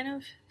just kind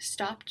of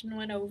stopped and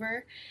went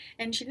over,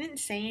 and she didn't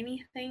say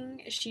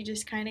anything. She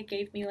just kind of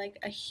gave me like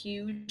a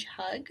huge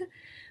hug,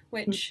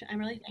 which I'm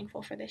really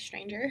thankful for this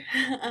stranger.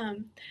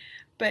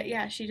 But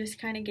yeah, she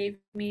just kind of gave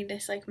me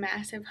this like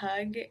massive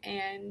hug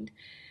and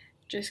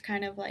just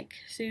kind of like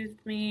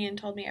soothed me and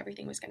told me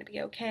everything was going to be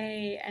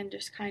okay. And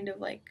just kind of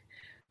like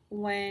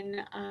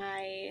when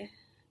I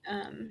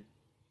um,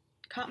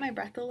 caught my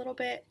breath a little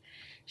bit,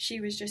 she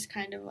was just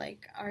kind of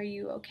like, "Are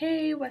you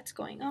okay? What's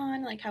going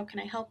on? Like, how can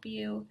I help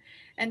you?"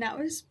 And that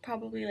was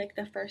probably like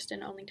the first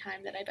and only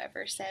time that I've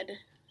ever said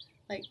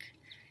like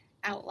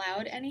out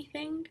loud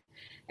anything.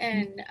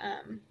 And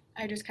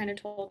I just kind of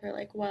told her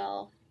like,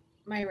 "Well,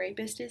 my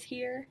rapist is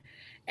here."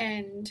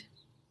 And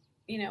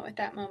at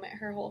that moment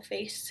her whole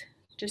face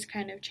just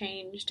kind of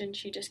changed, and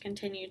she just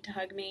continued to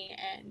hug me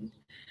and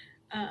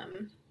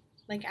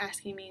like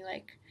asking me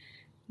like,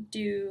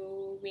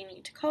 "Do we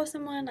need to call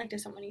someone? Like,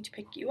 does someone need to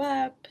pick you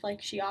up?"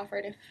 Like, she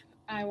offered if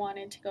I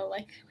wanted to go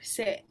like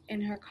sit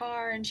in her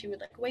car and she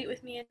would like wait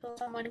with me until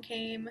someone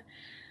came.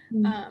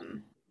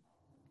 um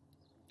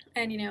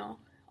and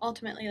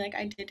ultimately, like,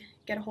 I did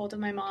get a hold of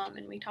my mom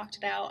and we talked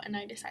it out and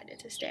I decided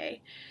to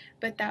stay.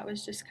 But that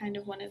was just kind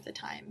of one of the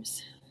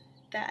times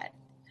that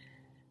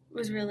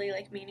was really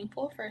like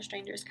meaningful for a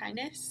stranger's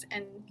kindness.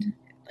 And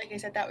like I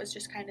said, that was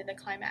just kind of the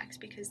climax,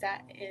 because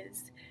that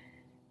is,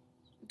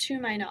 to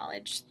my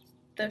knowledge,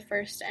 the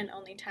first and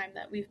only time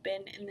that we've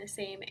been in the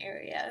same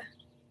area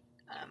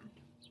um,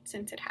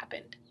 since it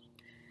happened.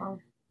 Wow.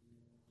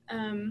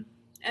 And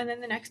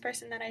then the next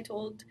person that I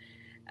told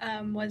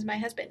was my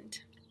husband.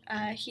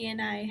 He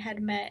and I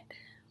had met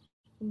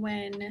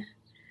when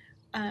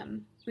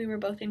we were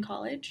both in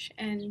college,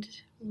 and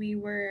we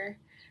were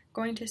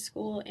going to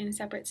school in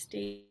separate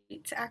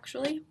states,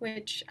 actually,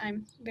 which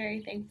I'm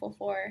very thankful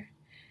for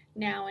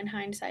now in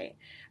hindsight.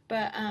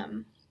 But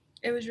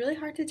it was really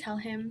hard to tell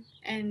him,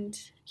 and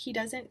he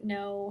doesn't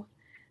know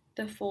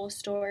the full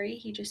story.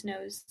 He just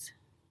knows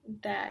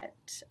that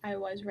I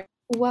was raped.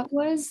 What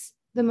was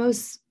the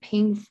most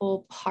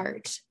painful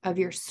part of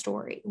your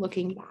story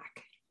looking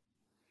back?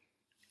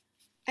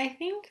 I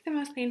think the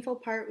most painful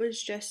part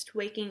was just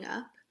waking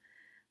up.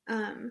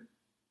 Um,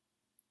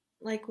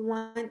 like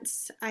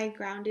once I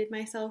grounded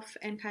myself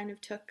and kind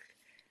of took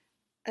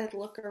a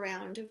look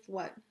around of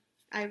what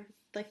I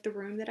like, the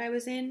room that I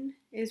was in,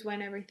 is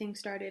when everything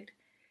started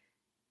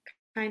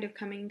kind of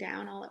coming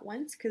down all at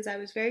once, because I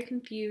was very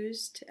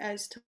confused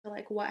as to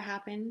like what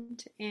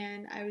happened,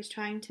 and I was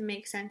trying to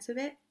make sense of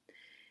it.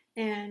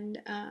 And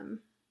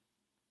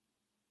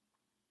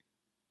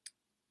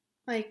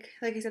like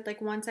I said,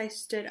 like once I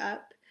stood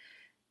up,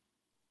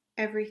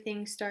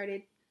 everything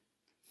started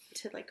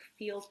to like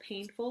feel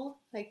painful,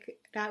 like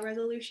that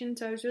resolution.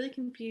 So I was really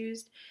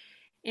confused.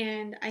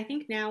 And I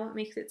think now what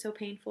makes it so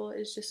painful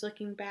is just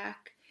looking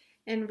back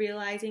and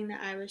realizing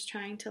that I was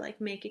trying to like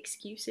make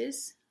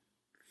excuses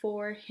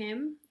for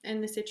him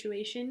and the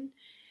situation,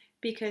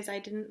 because I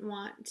didn't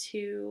want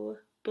to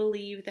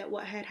believe that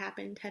what had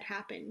happened had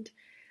happened.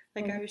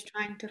 Like I was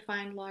trying to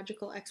find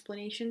logical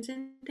explanations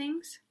in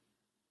things.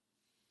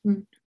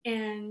 Mm.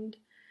 And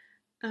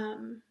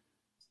um,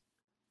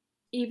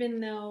 even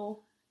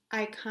though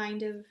I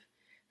kind of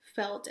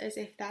felt as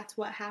if that's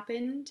what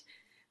happened,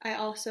 I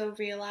also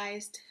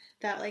realized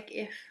that like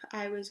if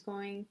I was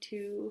going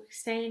to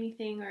say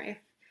anything, or if,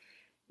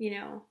 you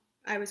know,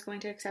 I was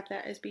going to accept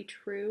that as be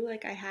true,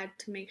 like I had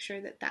to make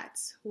sure that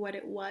that's what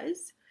it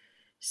was.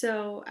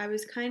 So I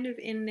was kind of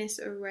in this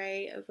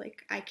array of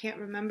like, I can't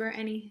remember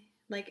any,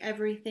 like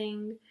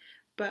everything,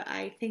 but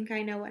I think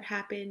I know what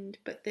happened,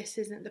 but this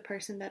isn't the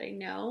person that I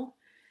know.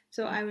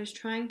 So I was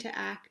trying to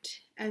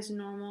act as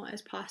normal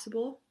as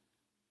possible.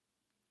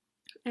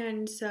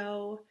 And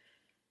so,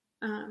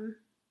 um,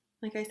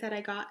 like I said,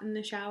 I got in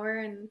the shower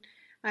and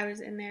I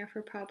was in there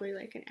for probably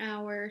like an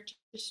hour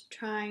just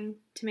trying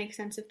to make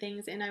sense of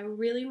things. And I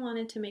really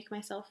wanted to make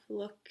myself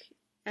look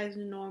as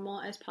normal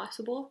as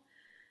possible.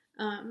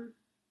 Um,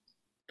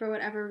 for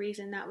whatever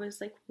reason, that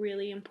was like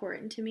really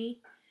important to me,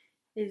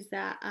 is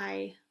that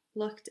I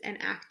looked and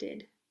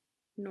acted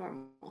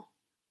normal.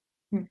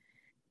 Mm.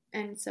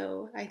 And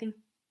so I think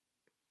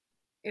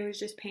it was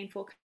just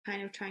painful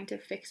kind of trying to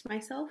fix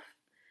myself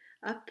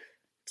up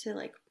to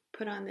like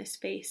put on this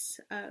face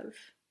of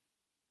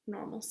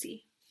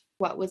normalcy.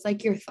 What was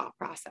like your thought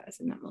process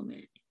in that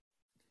moment?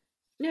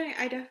 No,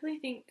 I definitely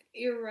think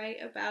you're right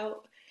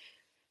about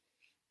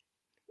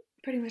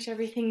pretty much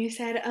everything you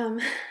said.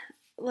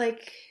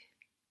 Like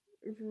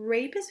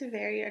rape is a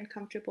very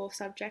uncomfortable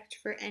subject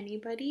for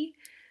anybody.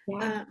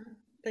 Yeah. Um,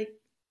 like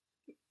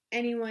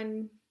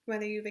anyone,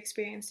 whether you've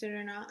experienced it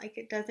or not, like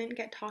it doesn't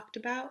get talked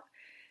about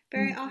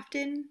very Mm.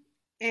 often.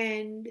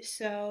 And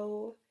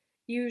so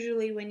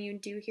usually when you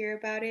do hear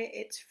about it,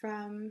 it's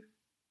from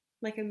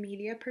like a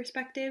media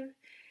perspective.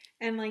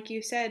 And like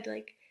you said,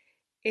 like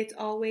it's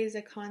always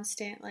a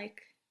constant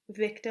like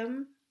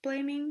victim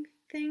blaming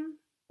thing.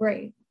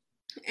 Right.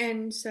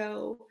 And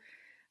so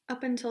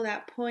up until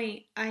that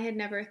point, I had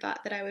never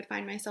thought that I would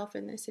find myself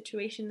in the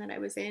situation that I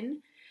was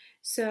in.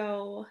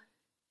 So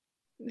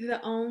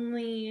the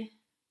only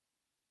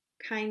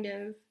kind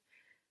of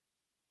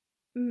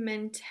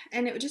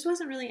and it just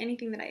wasn't really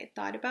anything that I had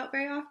thought about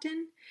very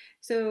often.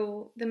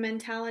 So the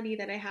mentality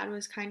that I had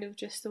was kind of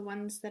just the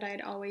ones that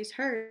I'd always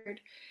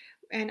heard.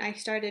 And I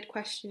started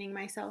questioning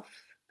myself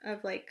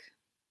of like,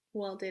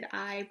 well, did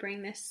I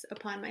bring this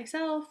upon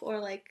myself? Or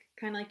like,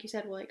 kind of like you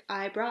said, well, like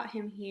I brought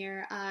him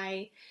here,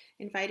 I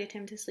invited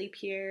him to sleep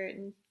here,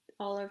 and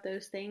all of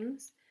those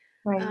things.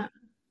 Right. Um,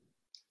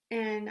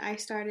 and I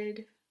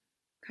started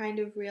kind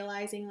of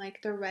realizing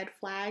like the red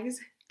flags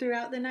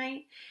throughout the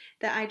night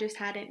that I just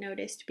hadn't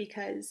noticed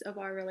because of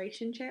our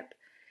relationship.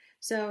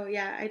 So,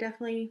 yeah, I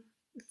definitely,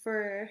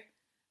 for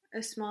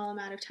a small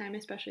amount of time,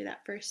 especially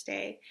that first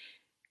day,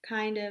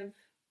 kind of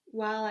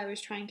while I was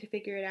trying to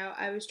figure it out,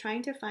 I was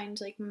trying to find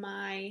like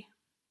my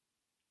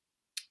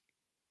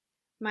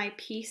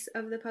piece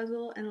of the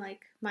puzzle and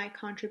like my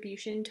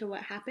contribution to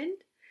what happened.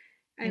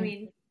 I Mm.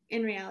 mean,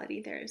 in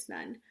reality, there is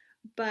none.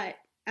 But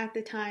at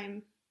the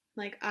time,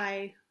 like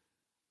I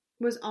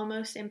was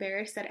almost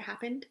embarrassed that it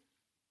happened.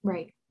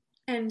 Right.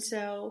 And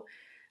so,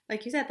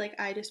 like you said, like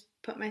I just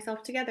put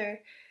myself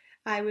together.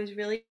 I was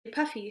really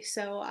puffy,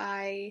 so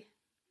I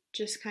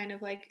just kind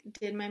of like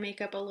did my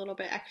makeup a little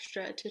bit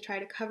extra to try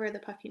to cover the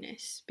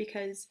puffiness,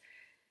 because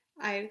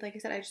like I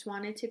said, I just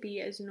wanted to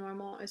be as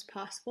normal as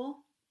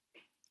possible.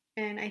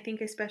 And I think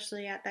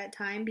especially at that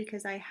time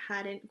because I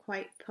hadn't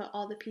quite put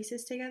all the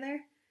pieces together.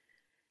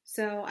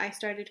 So I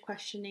started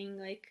questioning,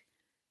 like,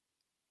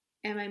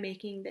 am I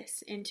making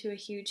this into a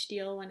huge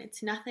deal when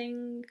it's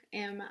nothing?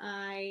 Am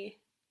I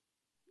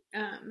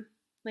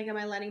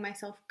letting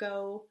myself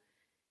go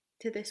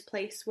to this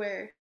place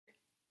where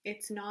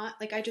it's not?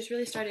 Like, I just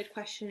really started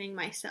questioning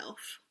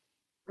myself.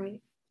 Right.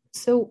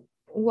 So,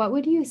 what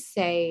would you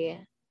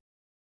say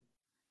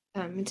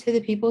to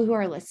the people who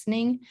are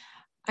listening?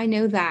 I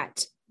know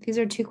that these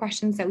are two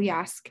questions that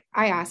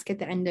I ask at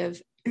the end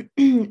of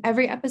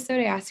every episode.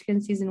 I ask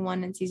in season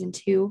 1 and season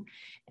 2.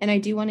 And I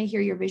do want to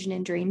hear your vision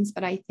and dreams,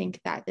 but I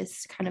think that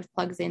this kind of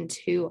plugs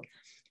into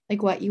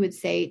like what you would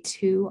say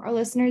to our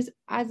listeners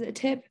as a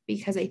tip,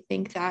 because I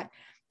think that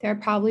there are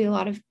probably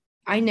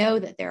I know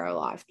that there are a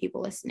lot of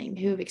people listening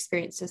who have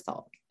experienced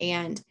assault.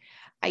 And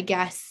I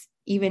guess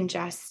even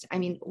just, I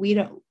mean,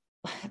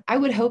 I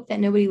would hope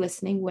that nobody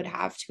listening would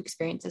have to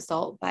experience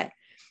assault, but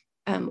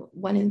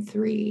 1 in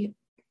 3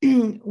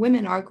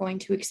 women are going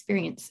to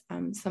experience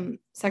some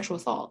sexual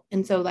assault.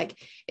 And so like,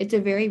 it's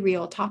a very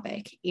real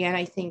topic. And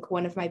I think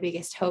one of my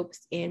biggest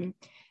hopes in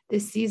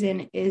this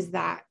season is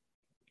that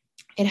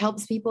it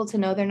helps people to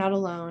know they're not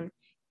alone.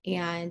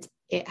 And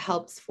it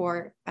helps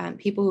for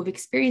people who've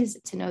experienced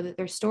it to know that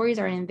their stories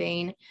aren't in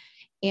vain.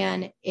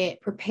 And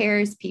it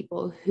prepares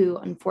people who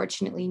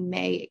unfortunately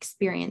may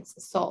experience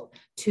assault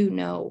to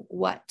know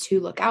what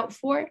to look out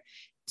for,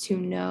 to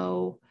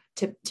know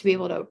to be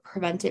able to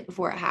prevent it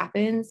before it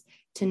happens,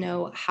 to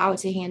know how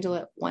to handle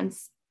it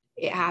once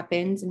it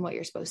happens and what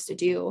you're supposed to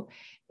do.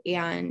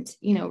 And,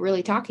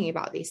 really talking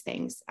about these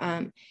things.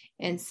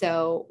 And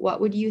so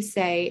what would you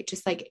say,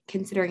 just like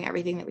considering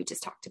everything that we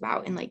just talked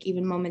about and like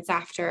even moments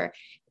after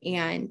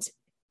and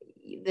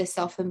the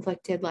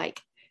self-inflicted,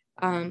 like,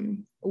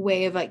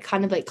 way of like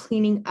kind of like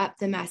cleaning up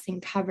the mess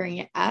and covering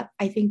it up.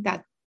 I think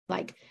that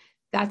like,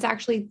 that's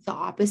actually the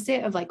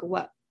opposite of like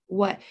what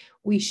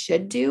we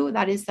should do.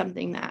 That is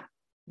something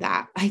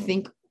that I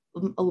think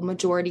a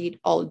majority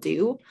all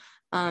do.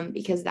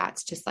 Because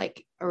that's just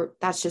like, or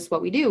that's just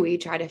what we do. We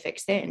try to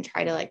fix it and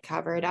try to like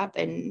cover it up,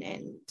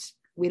 and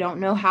we don't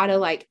know how to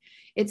like,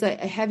 it's a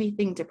heavy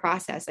thing to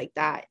process like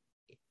that.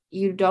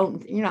 You're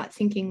not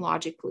thinking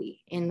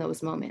logically in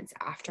those moments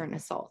after an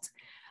assault.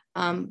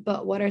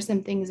 But what are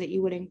some things that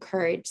you would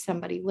encourage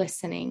somebody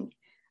listening,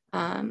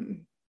 I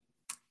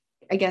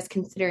guess,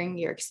 considering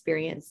your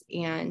experience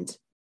and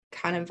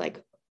kind of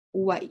like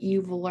what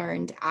you've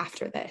learned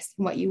after this,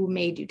 what you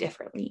may do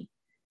differently?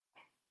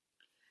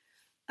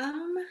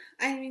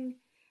 I mean,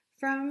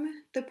 from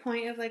the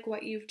point of like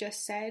what you've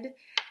just said,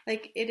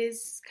 like it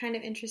is kind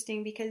of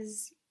interesting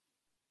because,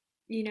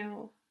 you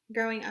know,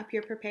 growing up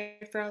you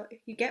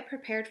get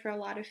prepared for a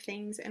lot of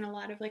things and a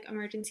lot of like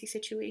emergency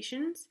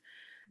situations,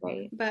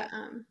 Right. but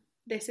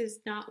this is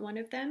not one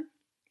of them.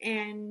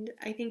 And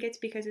I think it's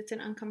because it's an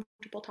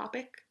uncomfortable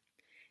topic.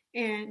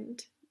 And,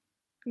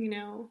 you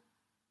know,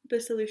 the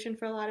solution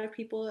for a lot of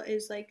people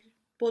is like,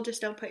 well,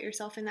 just don't put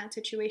yourself in that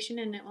situation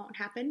and it won't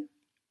happen.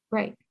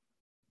 Right.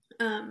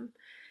 Um,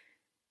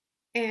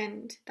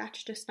 and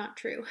that's just not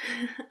true.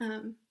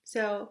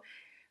 So,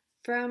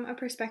 from a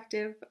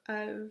perspective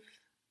of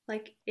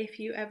like, if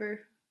you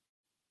ever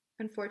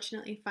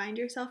unfortunately find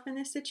yourself in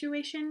this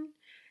situation,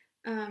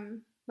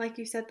 like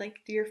you said, like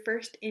your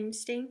first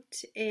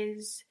instinct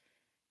is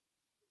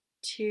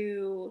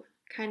to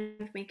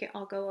kind of make it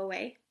all go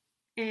away.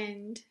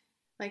 And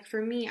like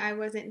for me, I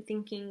wasn't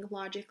thinking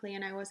logically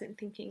and I wasn't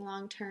thinking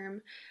long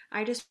term.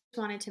 I just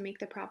wanted to make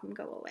the problem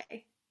go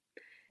away.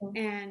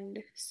 And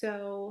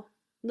so,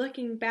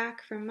 looking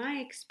back from my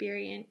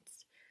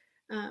experience,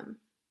 um,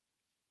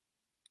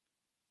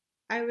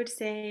 I would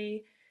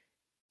say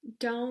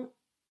don't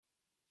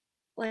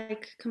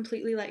like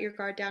completely let your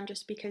guard down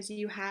just because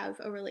you have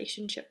a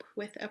relationship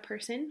with a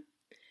person.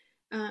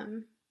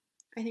 Um,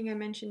 I think I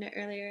mentioned it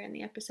earlier in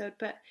the episode,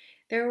 but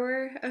there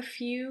were a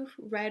few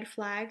red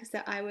flags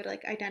that I would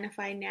like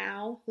identify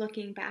now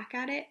looking back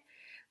at it.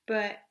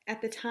 But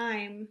at the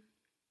time,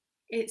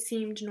 it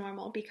seemed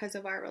normal because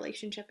of our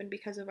relationship and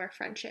because of our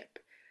friendship.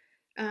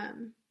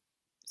 Um,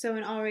 so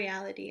in all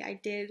reality, I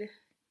did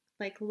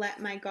like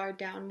let my guard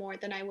down more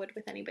than I would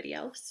with anybody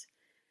else.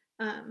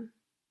 Um,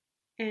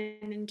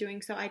 and in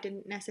doing so, I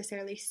didn't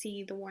necessarily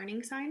see the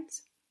warning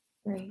signs.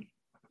 Right.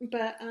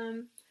 But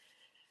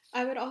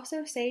I would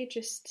also say,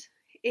 just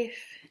if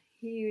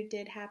you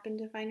did happen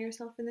to find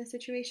yourself in the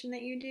situation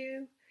that you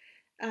do,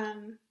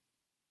 um,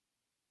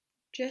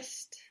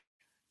 just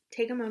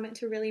take a moment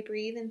to really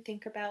breathe and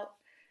think about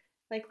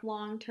like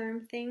long term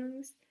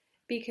things.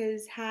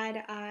 Because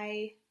had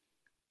I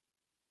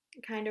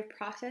kind of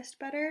processed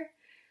better,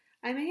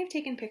 I may have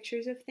taken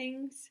pictures of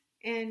things,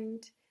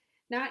 and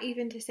not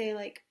even to say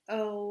like,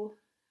 oh,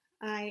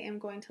 I am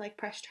going to like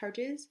press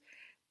charges,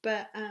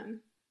 but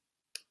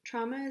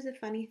trauma is a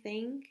funny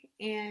thing,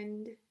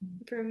 and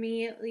for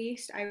me at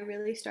least, I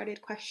really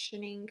started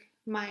questioning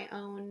my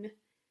own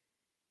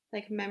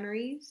like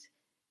memories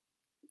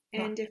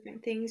Yeah. and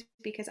different things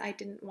because I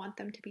didn't want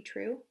them to be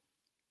true.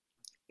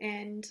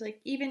 And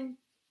like even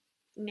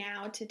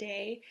now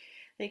today,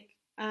 like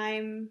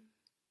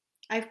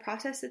I've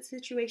processed the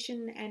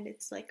situation and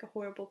it's like a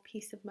horrible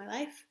piece of my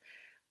life,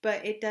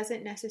 but it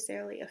doesn't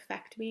necessarily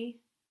affect me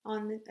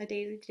on a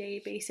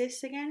day-to-day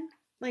basis again,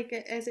 like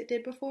as it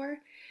did before.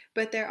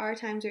 But there are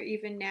times where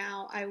even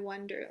now I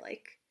wonder,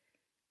 like,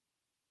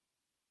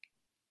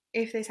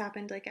 if this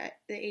happened like at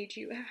the age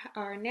you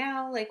are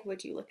now, like,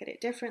 would you look at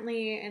it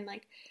differently? And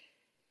like,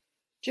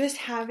 just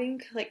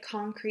having like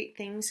concrete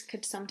things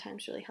could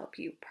sometimes really help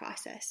you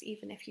process,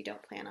 even if you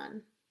don't plan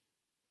on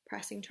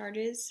pressing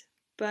charges.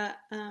 But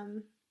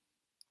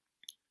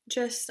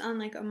just on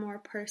like a more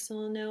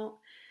personal note,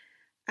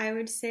 I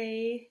would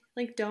say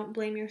like don't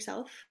blame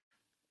yourself,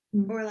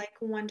 or like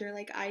wonder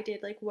like I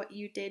did, like what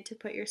you did to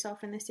put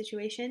yourself in this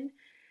situation,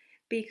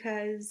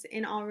 because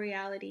in all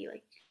reality,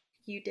 like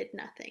you did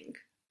nothing.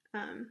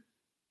 Um,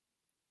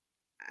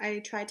 I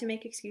tried to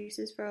make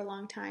excuses for a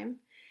long time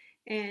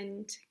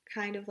and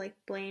kind of like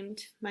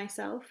blamed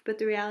myself, but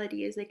the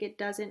reality is like it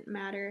doesn't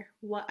matter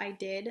what I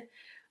did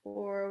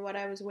or what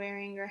I was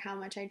wearing or how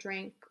much I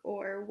drank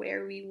or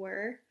where we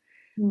were.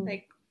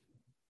 Like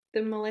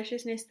the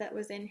maliciousness that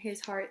was in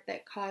his heart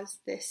that caused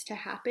this to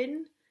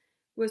happen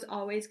was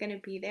always going to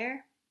be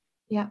there.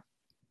 Yeah.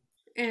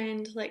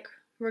 And like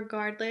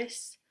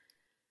regardless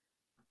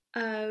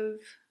of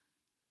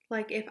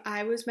like if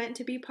I was meant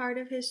to be part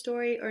of his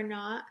story or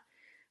not,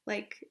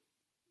 like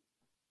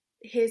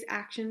his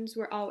actions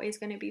were always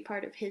going to be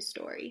part of his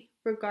story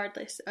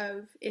regardless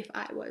of if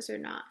I was or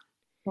not.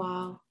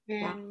 Wow.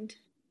 And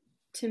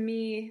to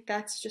me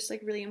that's just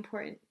like really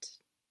important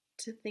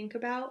to think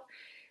about,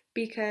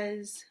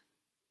 because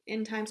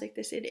in times like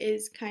this it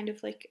is kind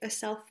of like a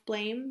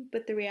self-blame,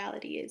 but the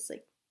reality is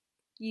like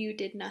you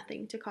did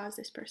nothing to cause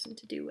this person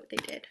to do what they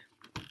did.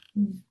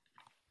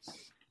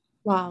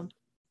 Wow.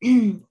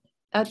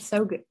 That's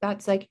so good.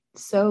 That's like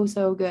so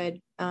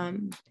good.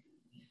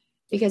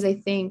 Because I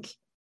think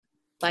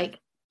like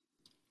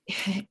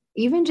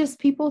even just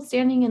people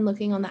standing and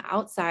looking on the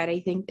outside, I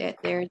think that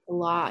there's a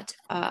lot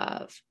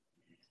of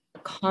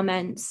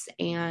comments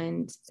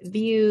and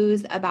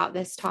views about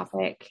this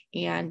topic,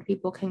 and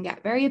people can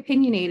get very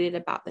opinionated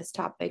about this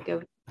topic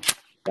of,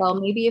 well,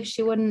 maybe if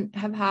she wouldn't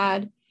have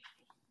had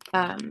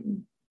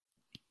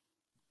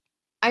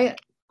I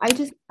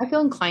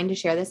feel inclined to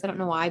share this. I don't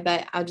know why,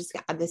 but I'll just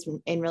add this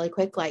in really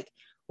quick. Like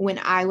when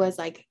I was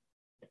like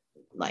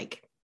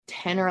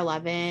 10 or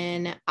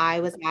 11, I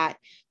was at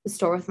the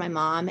store with my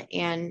mom,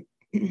 and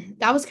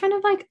that was kind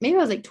of like, maybe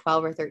I was like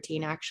 12 or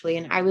 13 actually.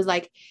 And I was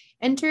like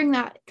entering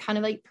that kind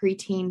of like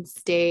preteen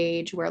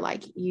stage where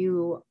like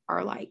you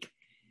are like,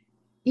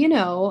 you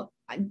know,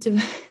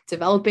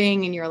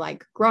 developing and you're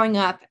like growing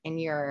up and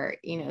you're,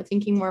 you know,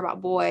 thinking more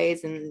about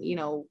boys and, you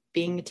know,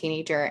 being a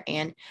teenager.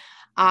 And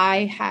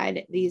I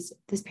had this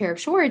pair of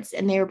shorts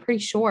and they were pretty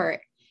short.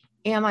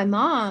 And my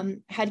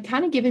mom had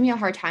kind of given me a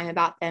hard time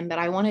about them, but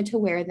I wanted to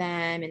wear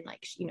them. And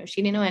like, you know,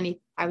 she didn't know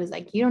any, I was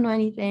like, you don't know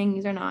anything.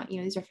 These are not, you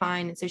know, these are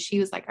fine. And so she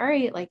was like, all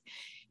right, like,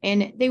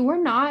 and they were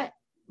not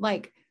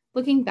like,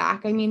 looking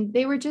back, I mean,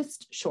 they were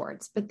just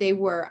shorts, but they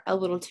were a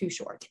little too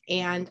short.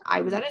 And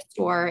I was at a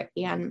store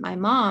and my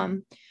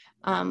mom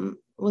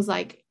was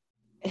like,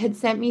 had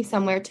sent me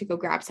somewhere to go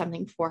grab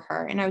something for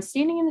her. And I was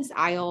standing in this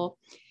aisle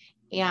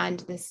and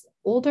this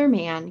older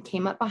man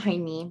came up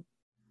behind me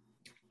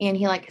and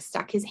he like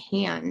stuck his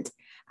hand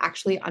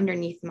actually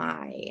underneath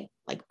my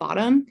like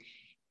bottom.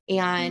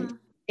 And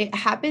it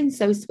happened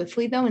so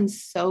swiftly though, and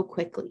so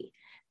quickly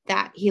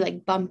that he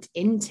like bumped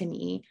into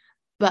me,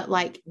 but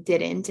like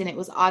didn't. And it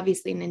was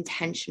obviously an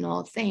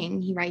intentional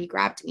thing. He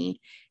grabbed me.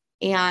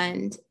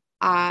 And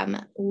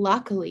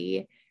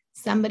luckily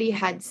somebody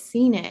had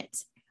seen it.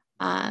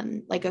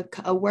 Like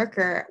a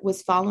worker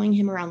was following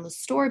him around the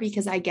store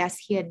because I guess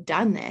he had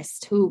done this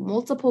to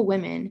multiple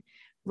women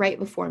right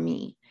before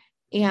me.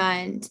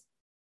 And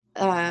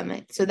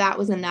so that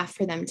was enough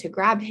for them to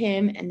grab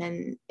him. And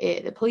then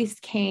the police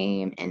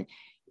came, and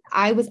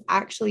I was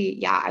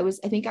actually, I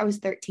think I was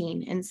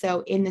 13. And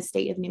so in the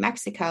state of New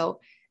Mexico,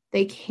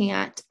 they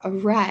can't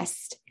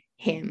arrest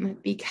him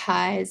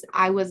because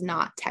I was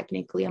not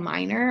technically a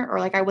minor, or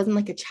like I wasn't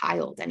like a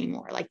child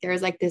anymore. Like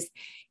there's like this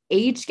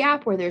age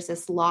gap where there's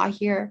this law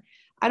here.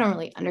 I don't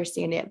really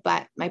understand it,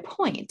 but my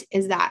point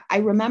is that I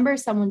remember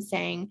someone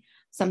saying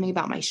something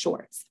about my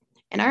shorts,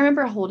 and I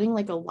remember holding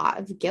like a lot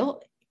of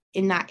guilt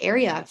in that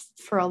area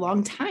for a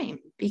long time,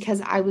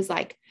 because I was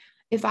like,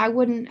 if I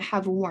wouldn't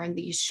have worn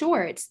these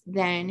shorts,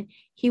 then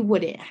he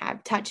wouldn't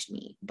have touched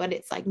me. But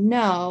it's like,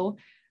 no,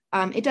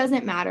 it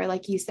doesn't matter.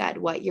 Like you said,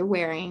 what you're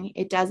wearing,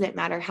 it doesn't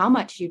matter how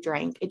much you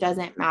drank. It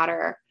doesn't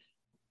matter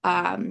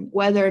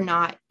whether or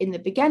not in the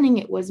beginning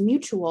it was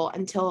mutual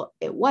until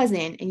it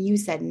wasn't, and you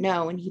said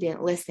no and he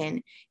didn't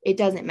listen. It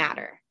doesn't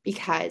matter,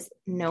 because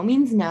no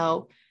means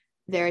no.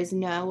 There is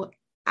no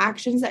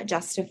actions that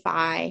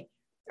justify,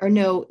 or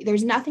no,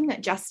 there's nothing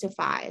that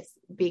justifies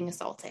being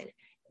assaulted.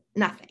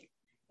 Nothing.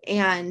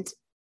 And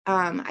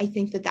I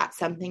think that that's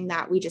something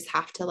that we just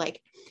have to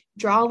like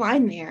draw a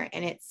line there.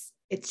 And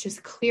it's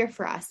just clear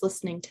for us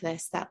listening to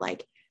this that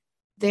like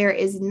there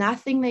is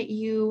nothing that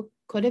you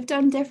could have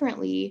done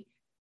differently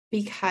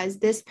because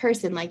this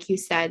person, like you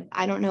said,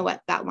 I don't know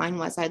what that line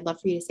was. I'd love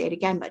for you to say it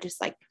again, but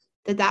just like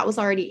that was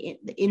already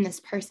in this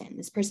person.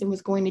 This person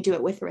was going to do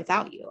it with or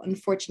without you.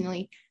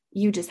 Unfortunately,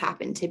 you just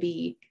happened to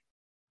be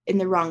in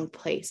the wrong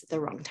place at the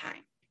wrong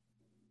time.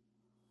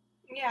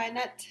 Yeah,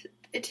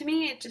 and to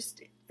me,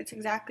 it's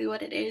exactly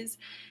what it is.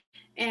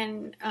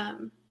 And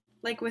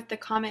like with the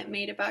comment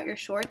made about your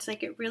shorts,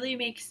 like it really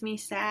makes me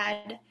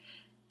sad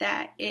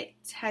that it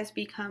has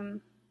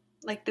become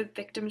like the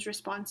victim's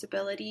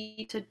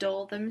responsibility to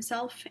dull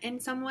themselves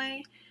in some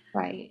way.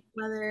 Right.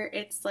 Whether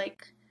it's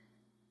like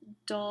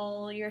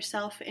dull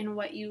yourself in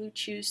what you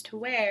choose to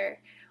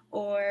wear,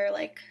 or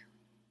like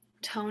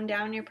tone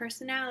down your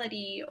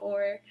personality,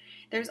 or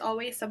there's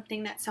always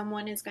something that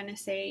someone is going to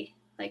say,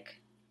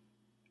 like,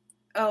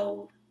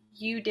 oh,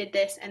 you did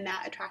this and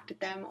that attracted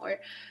them, or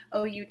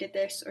oh, you did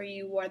this or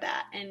you wore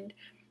that. And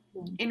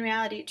in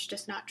reality, it's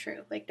just not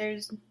true. Like,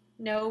 there's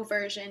no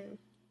version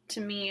to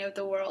me of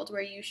the world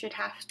where you should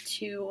have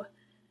to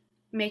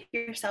make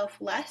yourself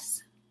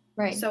less,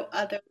 right, so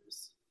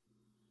others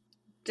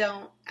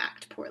don't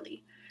act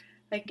poorly.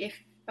 Like, if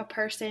a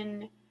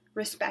person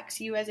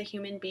respects you as a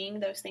human being,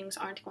 those things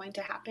aren't going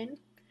to happen.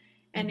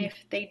 And if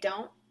they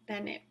don't,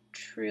 then it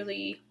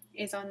truly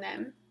is on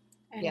them.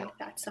 And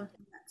that's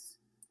something that's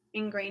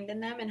ingrained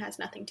in them and has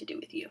nothing to do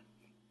with you.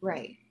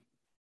 Right.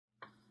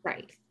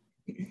 Right.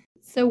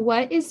 So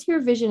what is your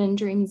vision and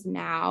dreams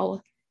now?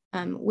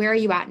 Where are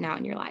you at now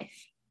in your life?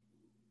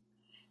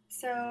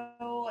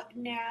 So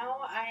now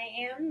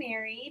I am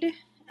married,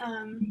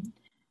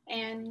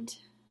 and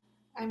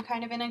I'm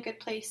kind of in a good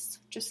place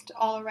just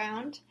all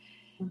around.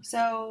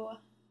 So,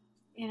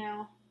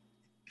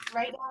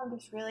 right now I'm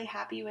just really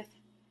happy with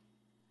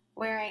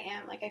where I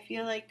am. Like, I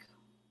feel like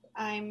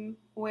I'm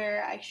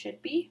where I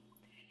should be,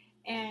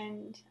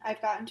 and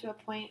I've gotten to a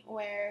point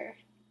where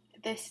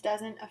this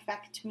doesn't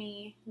affect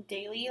me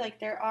daily.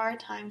 Like, there are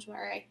times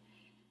where I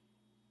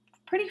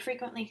pretty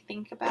frequently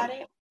think about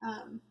it,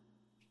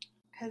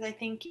 because I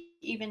think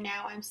even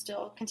now I'm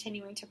still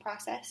continuing to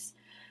process,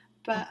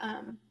 but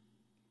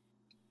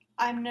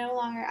I'm no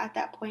longer at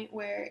that point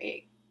where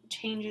it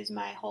changes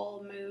my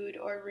whole mood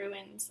or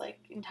ruins like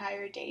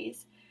entire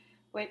days,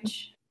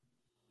 which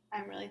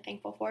I'm really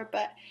thankful for.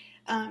 But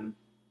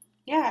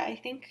yeah, I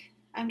think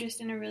I'm just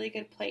in a really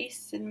good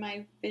place, and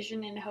my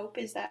vision and hope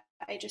is that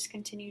I just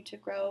continue to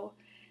grow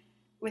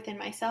within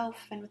myself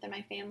and within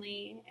my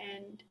family,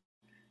 and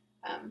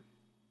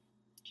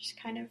just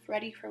kind of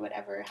ready for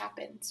whatever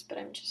happens. But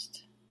I'm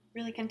just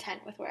really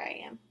content with where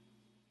I am.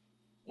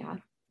 Yeah.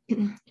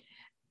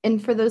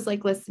 And for those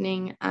like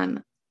listening,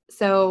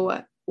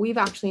 so we've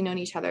actually known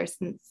each other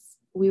since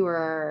we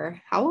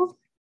were how old?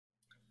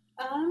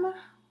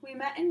 We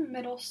met in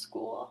middle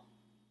school,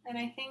 and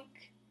I think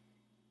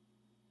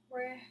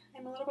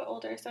I'm a little bit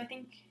older, so I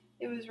think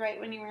it was right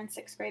when you were in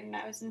 6th grade and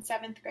I was in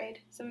 7th grade.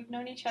 So we've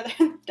known each other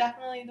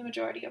definitely the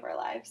majority of our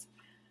lives.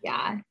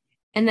 Yeah.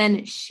 And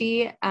then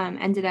she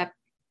ended up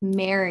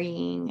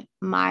marrying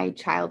my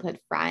childhood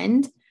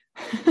friend,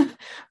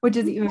 which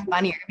is even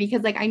funnier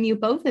because like I knew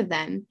both of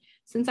them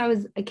since I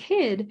was a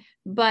kid,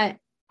 but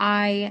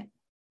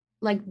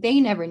they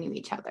never knew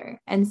each other.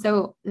 And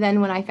so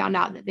then when I found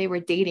out that they were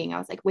dating, I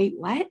was like, wait,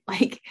 what?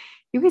 Like,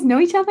 you guys know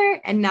each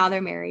other? And now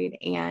they're married,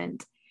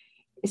 and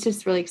it's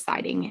just really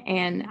exciting.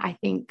 And I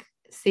think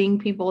seeing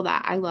people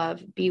that I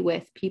love be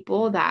with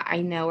people that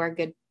I know are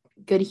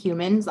good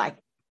humans, like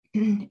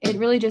it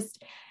really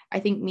just, I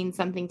think, means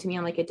something to me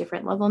on like a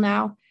different level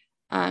now.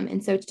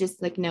 And so it's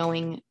just like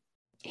knowing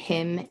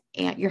him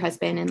and your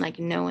husband, and like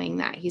knowing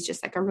that he's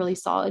just like a really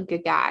solid,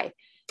 good guy.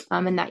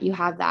 And that you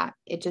have that,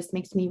 it just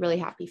makes me really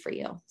happy for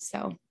you.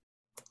 So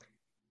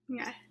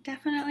yeah,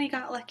 definitely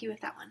got lucky with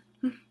that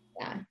one.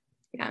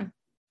 Yeah.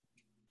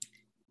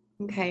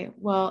 Okay.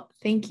 Well,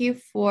 thank you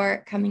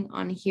for coming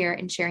on here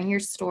and sharing your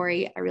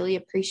story. I really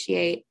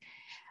appreciate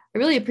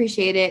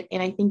it.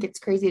 And I think it's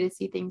crazy to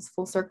see things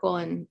full circle,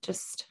 and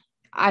just,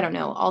 I don't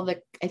know, all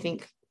the, I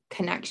think,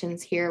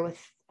 connections here with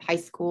high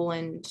school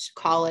and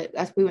college,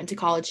 as we went to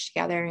college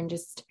together, and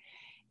just,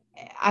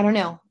 I don't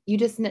know, you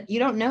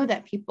don't know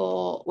that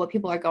what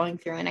people are going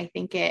through. And I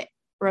think it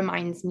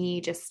reminds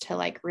me just to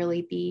like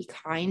really be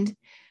kind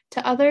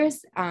to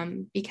others,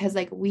 because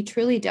like we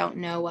truly don't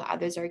know what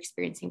others are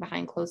experiencing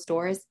behind closed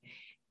doors.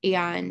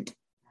 And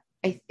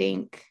I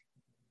think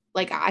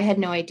like I had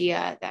no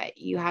idea that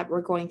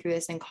were going through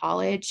this in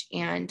college,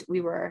 and we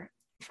were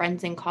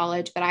friends in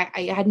college, but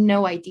I had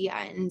no idea.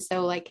 And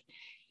so like,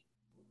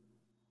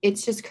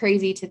 it's just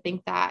crazy to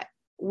think that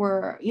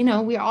we're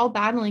all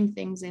battling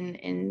things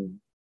in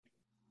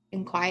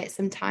quiet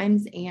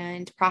sometimes,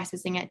 and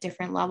processing at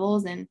different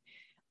levels. And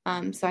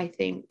so I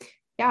think,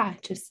 yeah,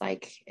 just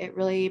like it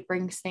really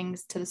brings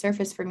things to the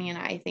surface for me. And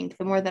I think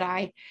the more that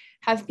I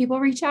have people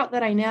reach out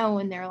that I know,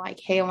 and they're like,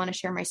 hey, I want to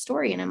share my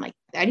story. And I'm like,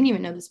 I didn't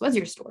even know this was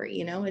your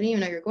story. I didn't even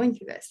know you're going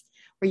through this,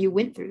 or you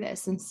went through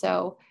this. And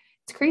so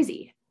it's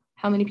crazy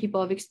how many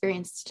people have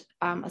experienced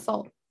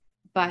assault.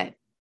 But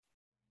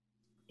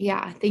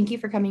yeah, thank you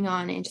for coming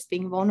on and just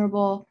being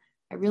vulnerable.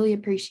 I really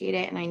appreciate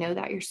it. And I know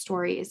that your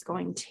story is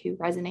going to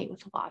resonate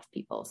with a lot of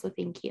people. So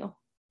thank you.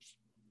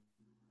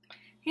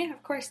 Yeah,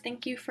 of course.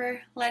 Thank you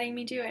for letting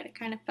me do it. It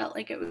kind of felt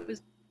like it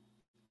was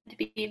to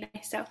be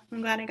nice. So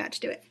I'm glad I got to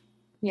do it.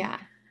 Yeah.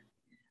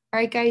 All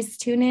right, guys,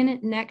 tune in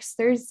next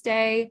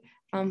Thursday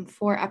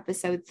for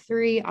episode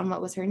 3 on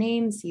What Was Her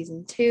Name,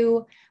 season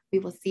 2. We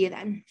will see you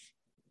then.